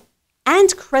intelligible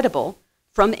and credible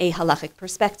from a halachic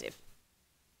perspective.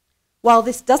 While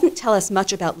this doesn't tell us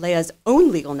much about Leah's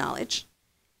own legal knowledge,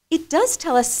 it does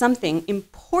tell us something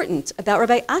important about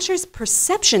Rabbi Asher's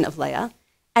perception of Leah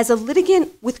as a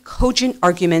litigant with cogent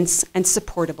arguments and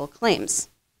supportable claims.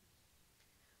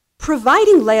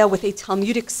 Providing Leah with a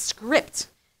Talmudic script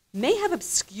may have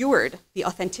obscured the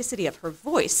authenticity of her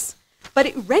voice, but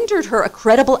it rendered her a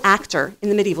credible actor in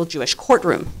the medieval Jewish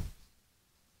courtroom.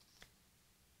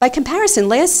 By comparison,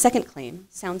 Leah's second claim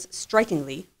sounds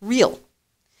strikingly real.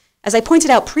 As I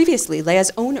pointed out previously,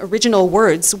 Leah's own original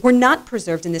words were not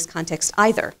preserved in this context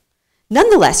either.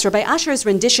 Nonetheless, Rabbi Asher's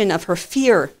rendition of her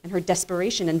fear and her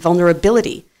desperation and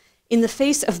vulnerability in the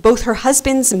face of both her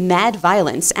husband's mad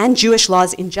violence and Jewish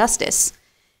law's injustice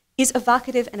is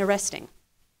evocative and arresting.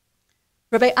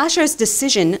 Rabbi Asher's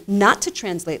decision not to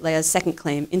translate Leah's second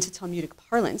claim into Talmudic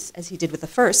parlance, as he did with the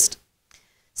first,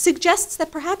 suggests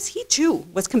that perhaps he too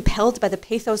was compelled by the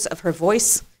pathos of her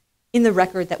voice in the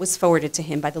record that was forwarded to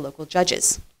him by the local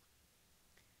judges.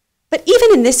 But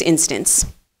even in this instance,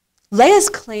 Leah's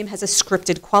claim has a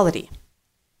scripted quality.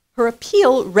 Her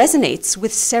appeal resonates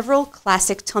with several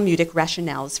classic Talmudic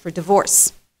rationales for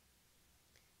divorce.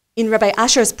 In Rabbi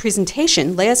Asher's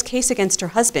presentation, Leah's case against her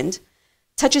husband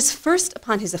touches first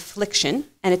upon his affliction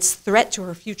and its threat to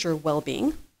her future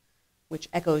well-being, which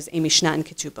echoes a Mishnah in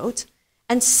Ketubot,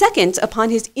 and second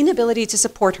upon his inability to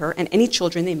support her and any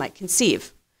children they might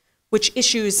conceive, which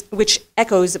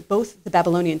echoes both the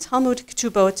Babylonian Talmud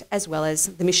Ketubot as well as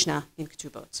the Mishnah in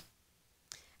Ketubot.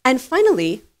 And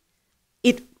finally,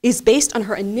 it is based on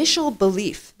her initial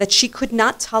belief that she could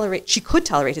tolerate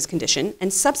his condition,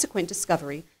 and subsequent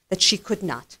discovery that she could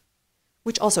not,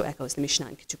 which also echoes the Mishnah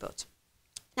in Ketubot.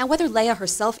 Now, whether Leah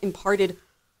herself imparted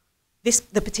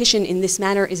the petition in this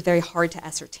manner is very hard to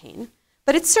ascertain,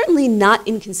 but it's certainly not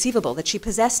inconceivable that she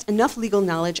possessed enough legal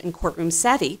knowledge and courtroom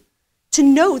savvy to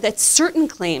know that certain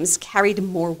claims carried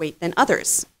more weight than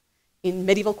others. In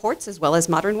medieval courts, as well as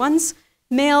modern ones,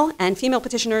 male and female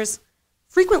petitioners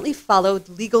frequently followed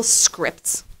legal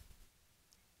scripts,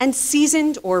 and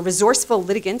seasoned or resourceful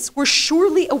litigants were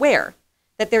surely aware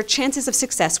that their chances of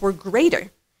success were greater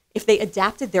if they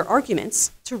adapted their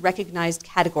arguments to recognized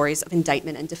categories of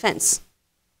indictment and defense.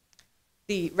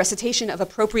 The recitation of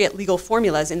appropriate legal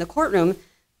formulas in the courtroom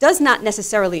does not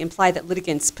necessarily imply that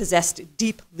litigants possessed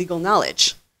deep legal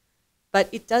knowledge, but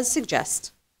it does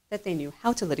suggest that they knew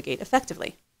how to litigate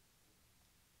effectively.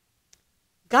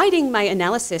 Guiding my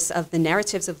analysis of the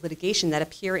narratives of litigation that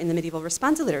appear in the medieval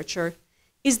responsa literature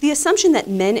is the assumption that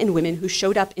men and women who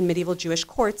showed up in medieval Jewish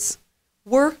courts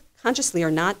were, consciously or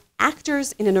not,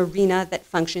 actors in an arena that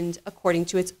functioned according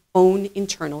to its own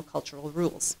internal cultural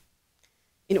rules.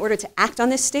 In order to act on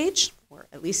this stage, or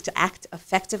at least to act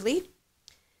effectively,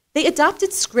 they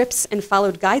adopted scripts and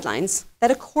followed guidelines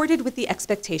that accorded with the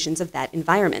expectations of that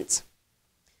environment.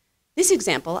 This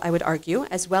example, I would argue,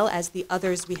 as well as the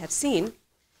others we have seen,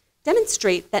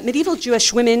 demonstrate that medieval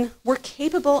Jewish women were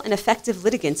capable and effective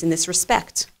litigants in this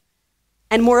respect,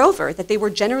 and moreover, that they were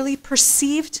generally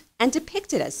perceived and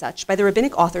depicted as such by the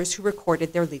rabbinic authors who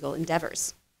recorded their legal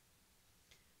endeavors.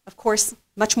 Of course,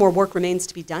 much more work remains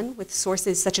to be done with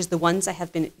sources such as the ones I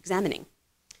have been examining,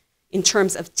 in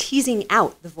terms of teasing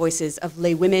out the voices of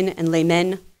lay women and lay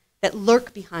men that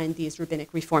lurk behind these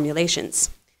rabbinic reformulations.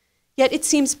 Yet it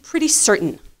seems pretty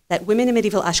certain that women in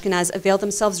medieval Ashkenaz availed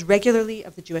themselves regularly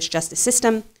of the Jewish justice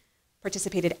system,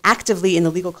 participated actively in the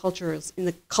legal cultures,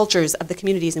 of the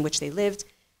communities in which they lived,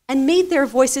 and made their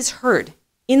voices heard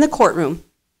in the courtroom,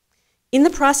 in the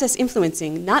process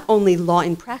influencing not only law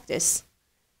in practice,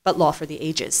 but law for the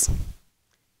ages.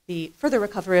 The further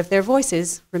recovery of their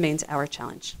voices remains our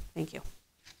challenge. Thank you.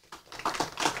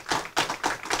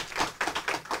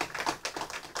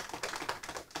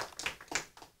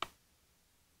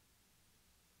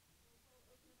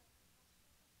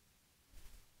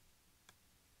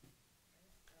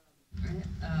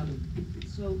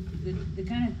 So the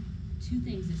kind of two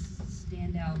things that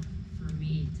stand out for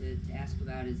me to ask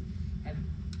about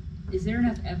is there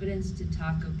enough evidence to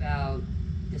talk about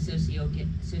the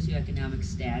socioeconomic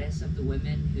status of the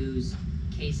women whose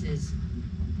cases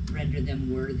render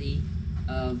them worthy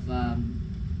of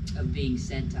being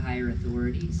sent to higher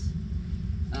authorities,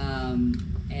 and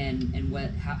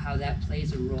how that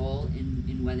plays a role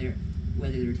in whether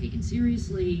they're taken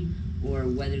seriously or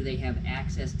whether they have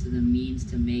access to the means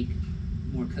to make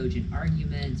more cogent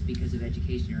arguments because of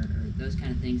education or those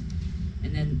kind of things.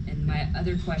 And my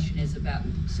other question is about,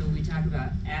 so we talk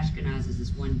about Ashkenaz as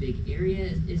this one big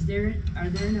area. Are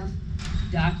there enough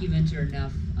documents or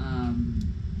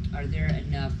are there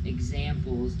enough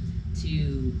examples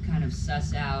to kind of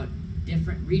suss out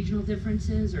different regional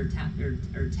differences or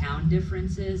town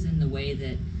differences in the way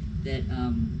that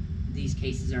these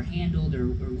cases are handled, or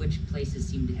which places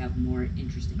seem to have more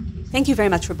interesting cases? Thank you very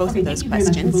much for both of those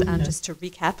questions. Just to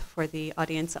recap for the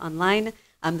audience online,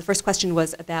 the first question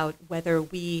was about whether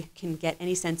we can get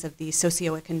any sense of the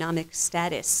socioeconomic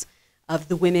status of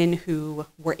the women who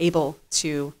were able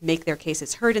to make their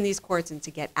cases heard in these courts and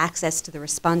to get access to the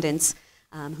respondents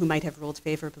who might have ruled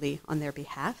favorably on their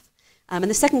behalf. And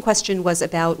the second question was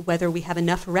about whether we have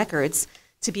enough records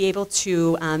to be able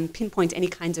to pinpoint any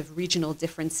kinds of regional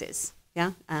differences,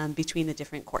 between the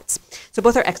different courts. So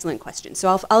both are excellent questions.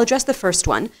 So I'll address the first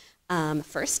one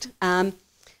first.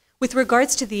 With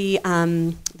regards to the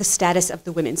status of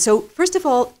the women. So first of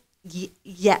all,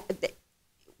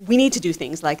 we need to do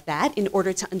things like that in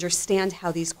order to understand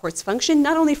how these courts function,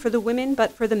 not only for the women,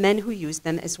 but for the men who use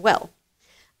them as well.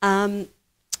 And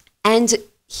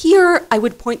here I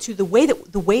would point to the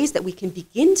ways that we can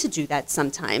begin to do that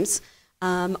sometimes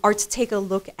are to take a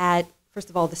look at, first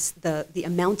of all, the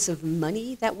amounts of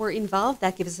money that were involved.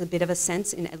 That gives us a bit of a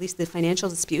sense in at least the financial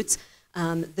disputes,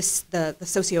 the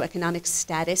socioeconomic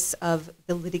status of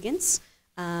the litigants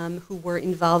who were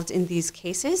involved in these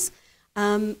cases.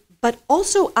 But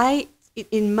also,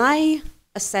 in my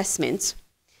assessment,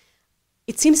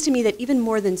 it seems to me that even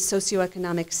more than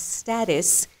socioeconomic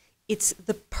status, it's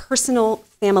the personal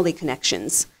family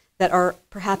connections that are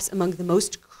perhaps among the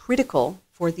most critical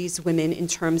for these women in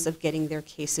terms of getting their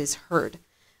cases heard.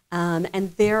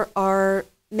 And there are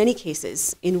many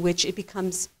cases in which it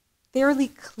becomes fairly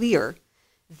clear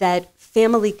that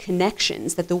family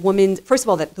connections, that the woman, first of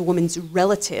all, that the woman's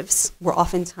relatives were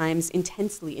oftentimes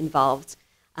intensely involved,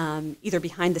 either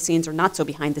behind the scenes or not so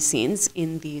behind the scenes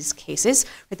in these cases.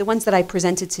 But the ones that I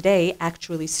presented today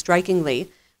actually strikingly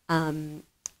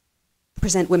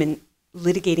present women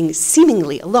litigating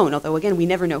seemingly alone, although again, we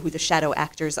never know who the shadow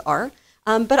actors are.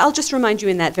 But I'll just remind you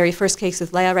in that very first case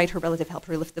with Leah, right, her relative helped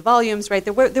her lift the volumes, right?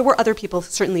 There were other people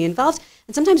certainly involved.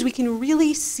 And sometimes we can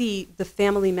really see the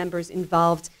family members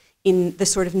involved in the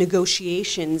sort of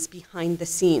negotiations behind the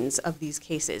scenes of these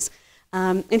cases.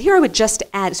 And here I would just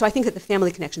add, so I think that the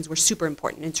family connections were super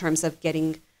important in terms of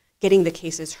getting the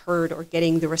cases heard or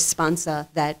getting the responsa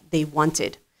that they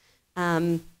wanted.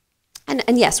 And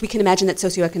yes, we can imagine that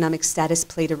socioeconomic status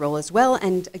played a role as well.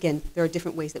 And again, there are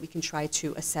different ways that we can try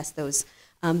to assess those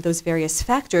various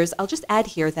factors. I'll just add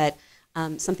here that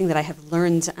something that I have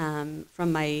learned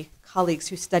from my colleagues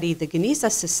who study the Geniza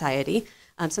Society,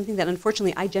 something that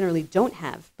unfortunately I generally don't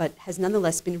have, but has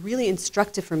nonetheless been really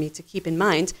instructive for me to keep in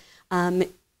mind. In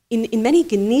many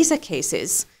Geniza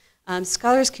cases,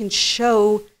 scholars can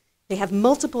show they have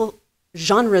multiple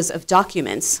genres of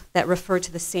documents that refer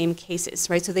to the same cases,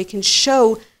 right? So they can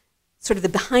show sort of the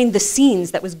behind the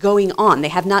scenes that was going on. They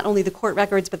have not only the court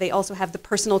records, but they also have the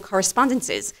personal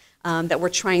correspondences that were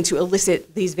trying to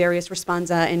elicit these various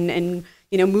responsa and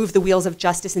move the wheels of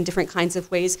justice in different kinds of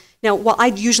ways. Now, while I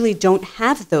usually don't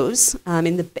have those,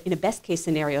 in a best case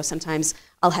scenario, sometimes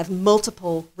I'll have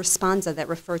multiple responsa that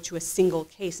refer to a single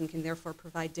case and can therefore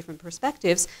provide different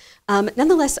perspectives.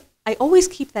 Nonetheless, I always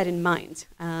keep that in mind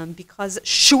because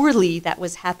surely that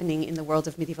was happening in the world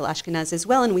of medieval Ashkenaz as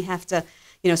well, and we have to,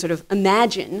 sort of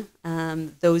imagine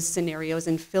those scenarios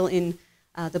and fill in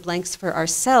the blanks for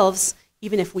ourselves,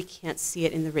 even if we can't see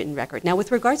it in the written record. Now,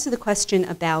 with regards to the question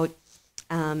about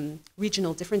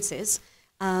regional differences,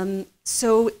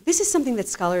 so this is something that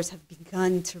scholars have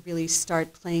begun to really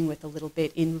start playing with a little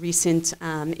bit in recent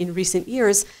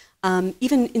years,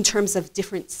 even in terms of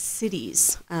different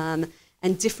cities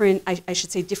and different, I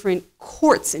should say, different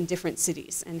courts in different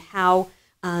cities, and how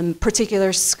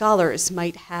particular scholars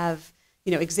might have,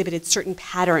 exhibited certain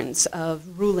patterns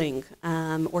of ruling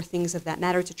or things of that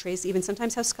matter, to trace even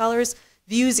sometimes how scholars'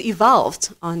 views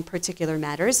evolved on particular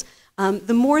matters.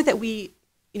 The more that we,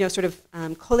 sort of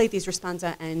collate these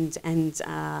responsa and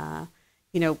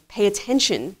pay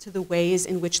attention to the ways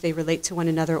in which they relate to one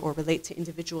another or relate to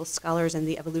individual scholars and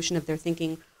the evolution of their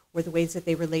thinking, or the ways that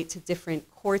they relate to different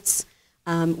courts,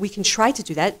 we can try to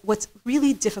do that. What's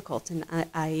really difficult, and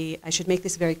I should make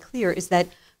this very clear, is that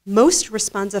most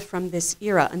responsa from this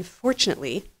era,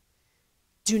 unfortunately,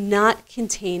 do not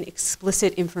contain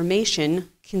explicit information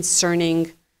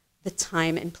concerning the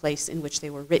time and place in which they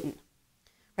were written.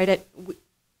 Right?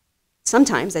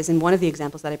 Sometimes, as in one of the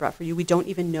examples that I brought for you, we don't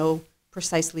even know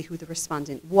precisely who the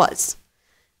respondent was.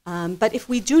 But if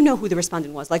we do know who the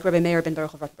respondent was, like Rabbi Meir ben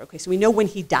Baruch of Rothberg, okay, so we know when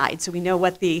he died, so we know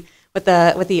what the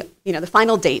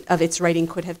final date of its writing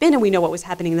could have been, and we know what was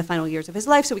happening in the final years of his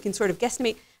life, so we can sort of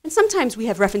guesstimate. And sometimes we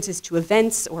have references to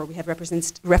events, or we have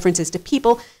references to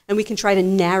people, and we can try to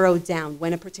narrow down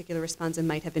when a particular responsive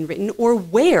might have been written, or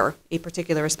where a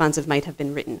particular responsive might have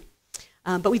been written.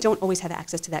 But we don't always have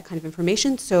access to that kind of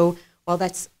information. So while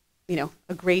that's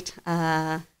a great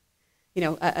that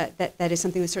is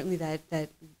something that certainly that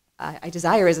I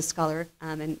desire as a scholar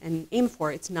and aim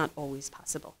for, it's not always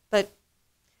possible. But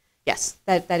yes,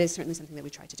 that is certainly something that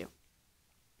we try to do.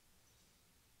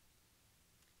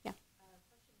 Yeah.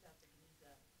 Question about the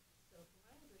Geniza. So from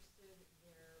what I understood,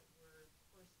 there were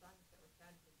correspondence that were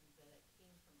found in the Geniza that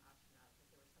came from Ashkenaz, but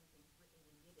there were some things written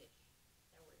in Yiddish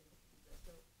that were in the Geniza.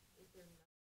 So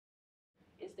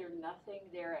is there nothing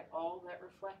there at all that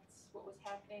reflects what was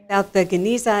happening? About the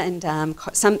Geniza and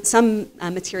some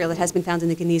material that has been found in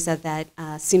the Geniza that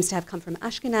seems to have come from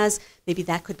Ashkenaz, maybe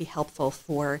that could be helpful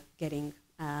for getting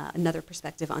another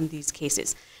perspective on these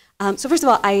cases. So first of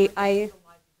all,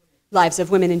 lives of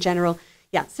women in general.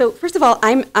 Yeah. So first of all,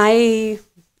 I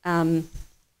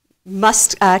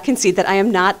must concede that I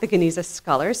am not the Geniza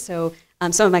scholar. So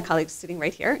some of my colleagues sitting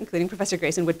right here, including Professor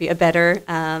Grayson, would be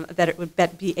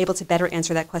be able to better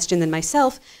answer that question than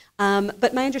myself.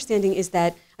 But my understanding is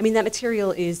that, that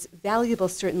material is valuable,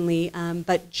 certainly,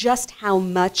 but just how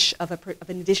much of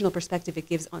an additional perspective it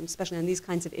gives, especially on these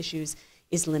kinds of issues,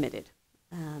 is limited.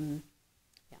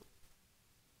 Yeah.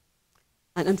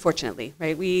 And unfortunately,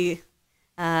 right? We,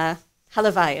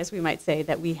 halavai, as we might say,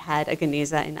 that we had a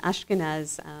Geniza in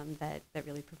Ashkenaz that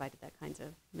really provided that kind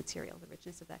of material, the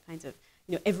richness of that kind of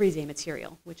everyday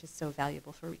material, which is so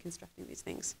valuable for reconstructing these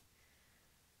things.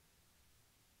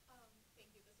 Thank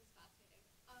you. This is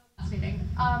fascinating.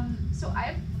 So I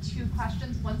have two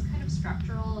questions. One's kind of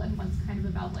structural, and one's kind of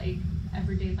about like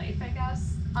everyday life, I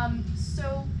guess.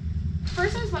 So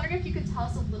first, I was wondering if you could tell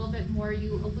us a little bit more.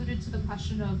 You alluded to the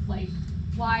question of like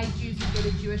why Jews would go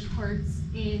to Jewish courts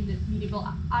in medieval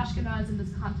Ashkenaz in this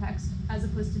context, as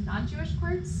opposed to non-Jewish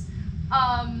courts.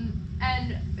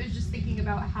 And I was just thinking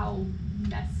about how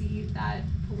messy that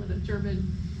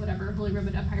German, Holy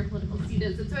Roman Empire political seat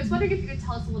is. And so I was wondering if you could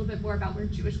tell us a little bit more about where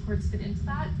Jewish courts fit into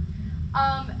that.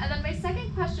 And then my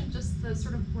second question, just the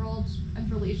sort of world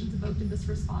and relations evoked in this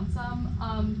responsum.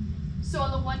 So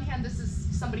on the one hand, this is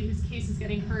somebody whose case is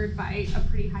getting heard by a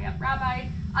pretty high up rabbi.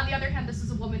 On the other hand, this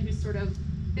is a woman who's sort of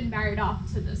been married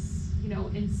off to this,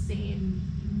 insane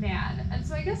man. And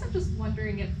so I guess I'm just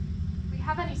wondering if we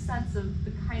have any sense of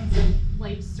the kinds of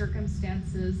life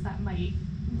circumstances that might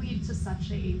lead to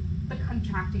the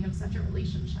contracting of such a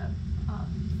relationship.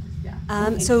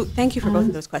 So thank you for both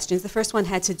of those questions. The first one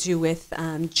had to do with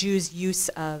Jews' use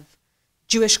of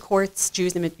Jewish courts,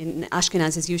 Jews in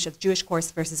Ashkenaz's use of Jewish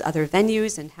courts versus other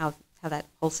venues, and how that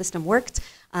whole system worked.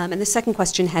 And the second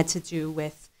question had to do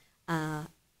with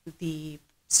the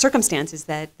circumstances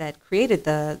that created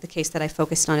the case that I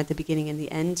focused on at the beginning and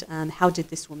the end. How did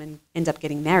this woman end up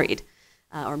getting married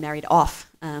or married off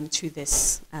to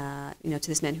this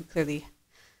man who clearly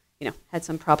had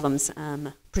some problems,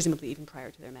 presumably even prior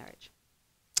to their marriage.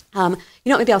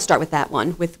 Maybe I'll start with that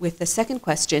one. With the second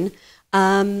question,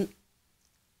 I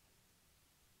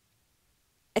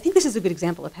think this is a good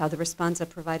example of how the responsa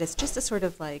provide us just a sort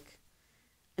of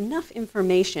enough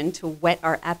information to whet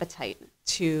our appetite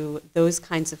to those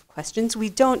kinds of questions. The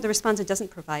responsa doesn't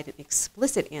provide an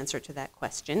explicit answer to that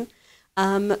question,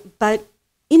 but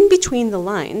in between the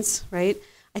lines, right,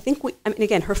 I think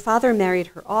again, her father married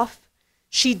her off.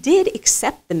 She did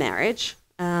accept the marriage,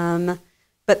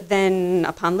 but then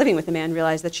upon living with the man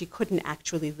realized that she couldn't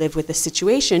actually live with the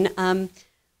situation.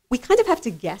 We kind of have to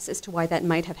guess as to why that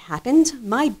might have happened.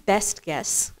 My best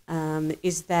guess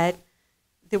is that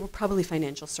there were probably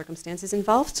financial circumstances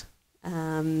involved.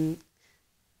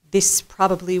 This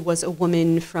probably was a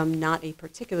woman from not a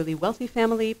particularly wealthy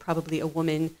family, probably a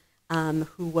woman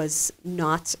who was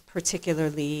not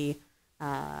particularly,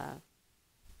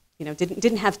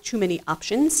 didn't have too many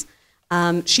options.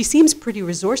 She seems pretty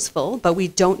resourceful, but we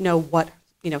don't know what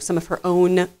some of her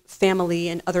own family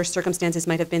and other circumstances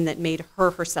might have been that made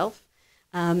her herself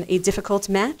a difficult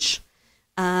match.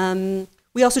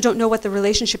 We also don't know what the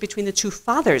relationship between the two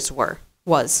fathers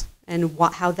was, and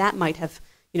how that might have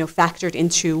factored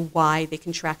into why they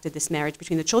contracted this marriage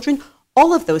between the children.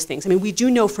 All of those things. I mean, we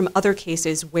do know from other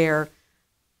cases where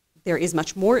there is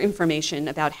much more information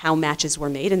about how matches were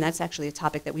made, and that's actually a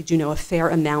topic that we do know a fair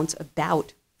amount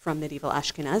about from medieval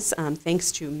Ashkenaz,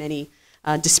 thanks to many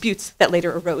disputes that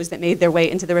later arose that made their way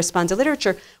into the responsa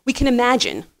literature. We can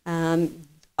imagine a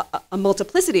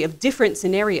multiplicity of different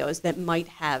scenarios that might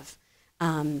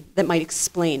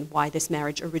explain why this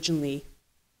marriage originally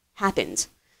happened.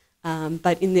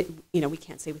 But we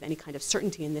can't say with any kind of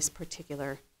certainty in this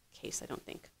particular case, I don't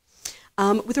think.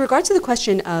 With regard to the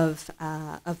question of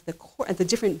the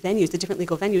different venues, the different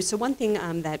legal venues, so one thing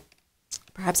that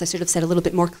perhaps I should have said a little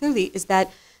bit more clearly is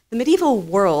that the medieval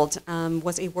world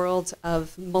was a world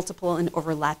of multiple and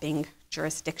overlapping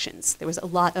jurisdictions. There was a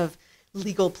lot of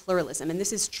legal pluralism, and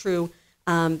this is true.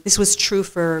 This was true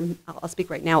for, I'll speak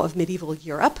right now, of medieval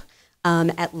Europe.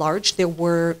 At large, there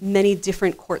were many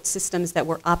different court systems that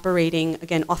were operating,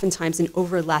 again, oftentimes in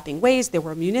overlapping ways. There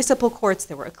were municipal courts,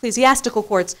 there were ecclesiastical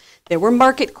courts, there were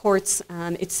market courts,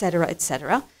 et cetera,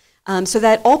 so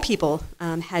that all people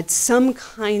had some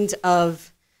kind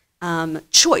of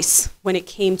choice when it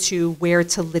came to where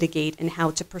to litigate and how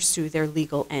to pursue their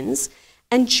legal ends.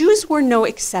 And Jews were no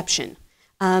exception.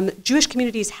 Jewish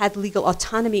communities had legal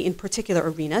autonomy in particular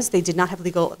arenas. They did not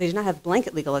have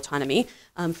blanket legal autonomy.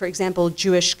 For example,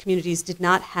 Jewish communities did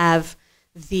not have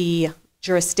the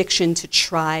jurisdiction to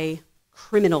try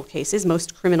criminal cases,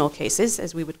 most criminal cases,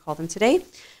 as we would call them today.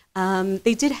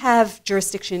 They did have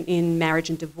jurisdiction in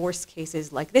marriage and divorce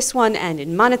cases like this one, and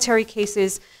in monetary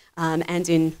cases, and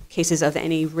in cases of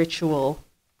any ritual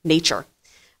nature.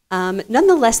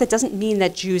 Nonetheless, that doesn't mean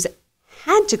that Jews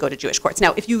had to go to Jewish courts.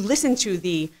 Now, if you listen to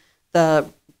the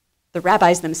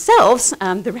rabbis themselves,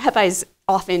 the rabbis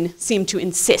often seem to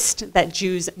insist that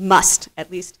Jews must,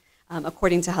 at least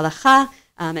according to halakha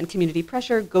and community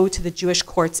pressure, go to the Jewish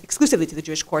courts, exclusively to the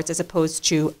Jewish courts, as opposed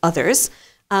to others.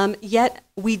 Yet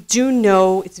we do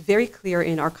know, it's very clear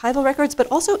in archival records, but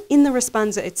also in the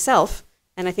responsa itself,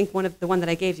 and I think the one that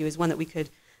I gave you is one that we could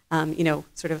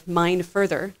sort of mine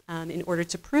further in order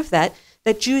to prove that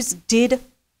Jews did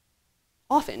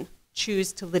often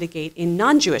choose to litigate in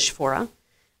non-Jewish fora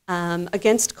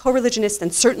against co-religionists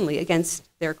and certainly against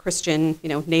their Christian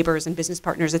neighbors and business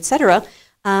partners, et cetera.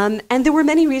 And there were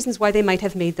many reasons why they might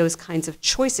have made those kinds of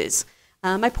choices.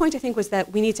 My point, I think, was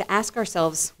that we need to ask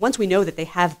ourselves, once we know that they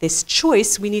have this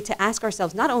choice, we need to ask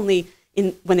ourselves not only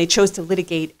when they chose to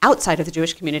litigate outside of the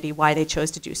Jewish community, why they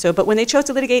chose to do so, but when they chose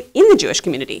to litigate in the Jewish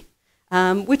community,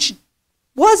 which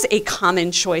was a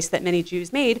common choice that many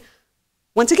Jews made.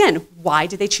 Once again, why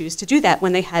did they choose to do that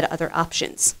when they had other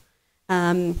options?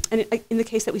 And in the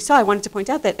case that we saw, I wanted to point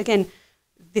out that, again,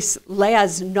 this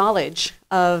Leah's knowledge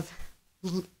of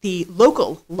the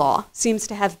local law seems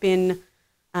to have been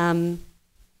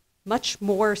much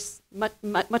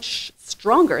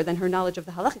stronger than her knowledge of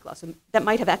the halachic law. So that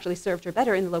might have actually served her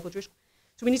better in the local Jewish.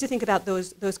 So we need to think about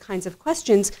those kinds of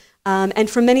questions. And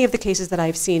for many of the cases that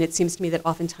I've seen, it seems to me that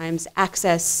oftentimes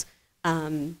access,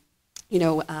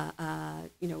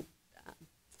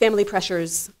 family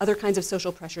pressures, other kinds of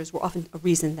social pressures were often a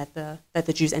reason that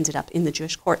the Jews ended up in the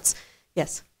Jewish courts.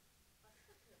 Yes.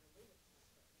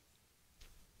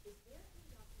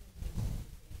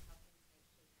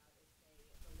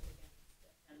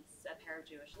 A pair of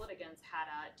Jewish litigants had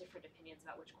different opinions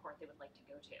about which court they would like to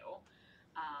go to.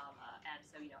 And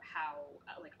so, how,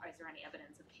 is there any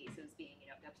evidence of cases being,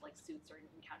 suits or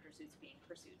encounter suits being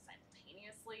pursued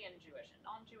simultaneously in Jewish and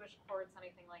non-Jewish courts,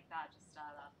 anything like that? Just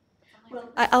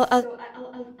I'll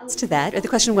to that. The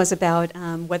question was about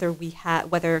whether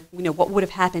what would have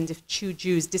happened if two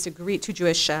Jewish disputants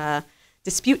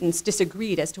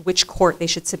disagreed as to which court they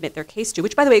should submit their case to,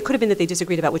 which, by the way, it could have been that they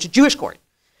disagreed about which Jewish court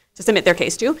to submit their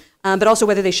case to, but also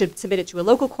whether they should submit it to a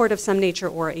local court of some nature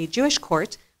or a Jewish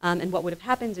court, and what would have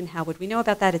happened and how would we know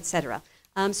about that, etc.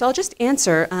 So I'll just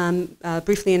answer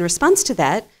briefly in response to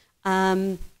that.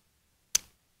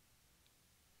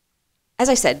 As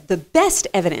I said, the best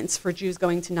evidence for Jews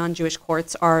going to non-Jewish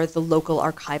courts are the local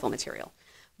archival material.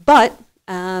 But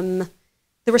the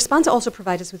responsa also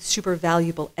provides us with super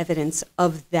valuable evidence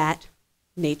of that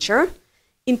nature,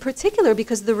 in particular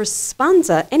because the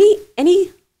responsa, any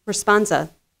responsa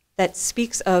that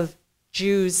speaks of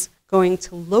Jews going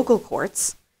to local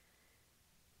courts,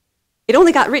 it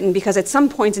only got written because at some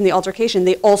point in the altercation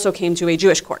they also came to a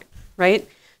Jewish court, right?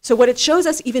 So what it shows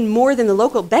us even more than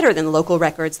better than the local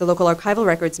records, the local archival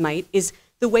records might, is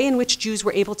the way in which Jews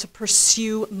were able to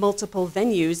pursue multiple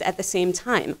venues at the same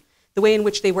time. The way in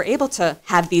which they were able to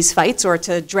have these fights or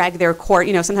to drag their court,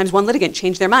 sometimes one litigant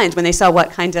changed their mind when they saw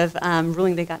what kind of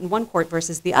ruling they got in one court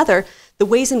versus the other, the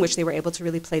ways in which they were able to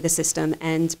really play the system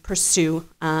and pursue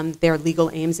their legal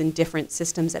aims in different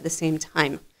systems at the same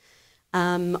time.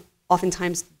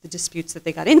 Oftentimes the disputes that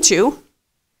they got into,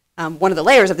 one of the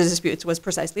layers of the disputes was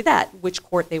precisely that, which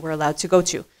court they were allowed to go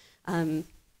to.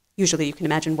 Usually you can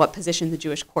imagine what position the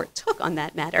Jewish court took on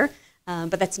that matter,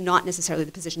 but that's not necessarily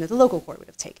the position that the local court would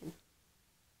have taken.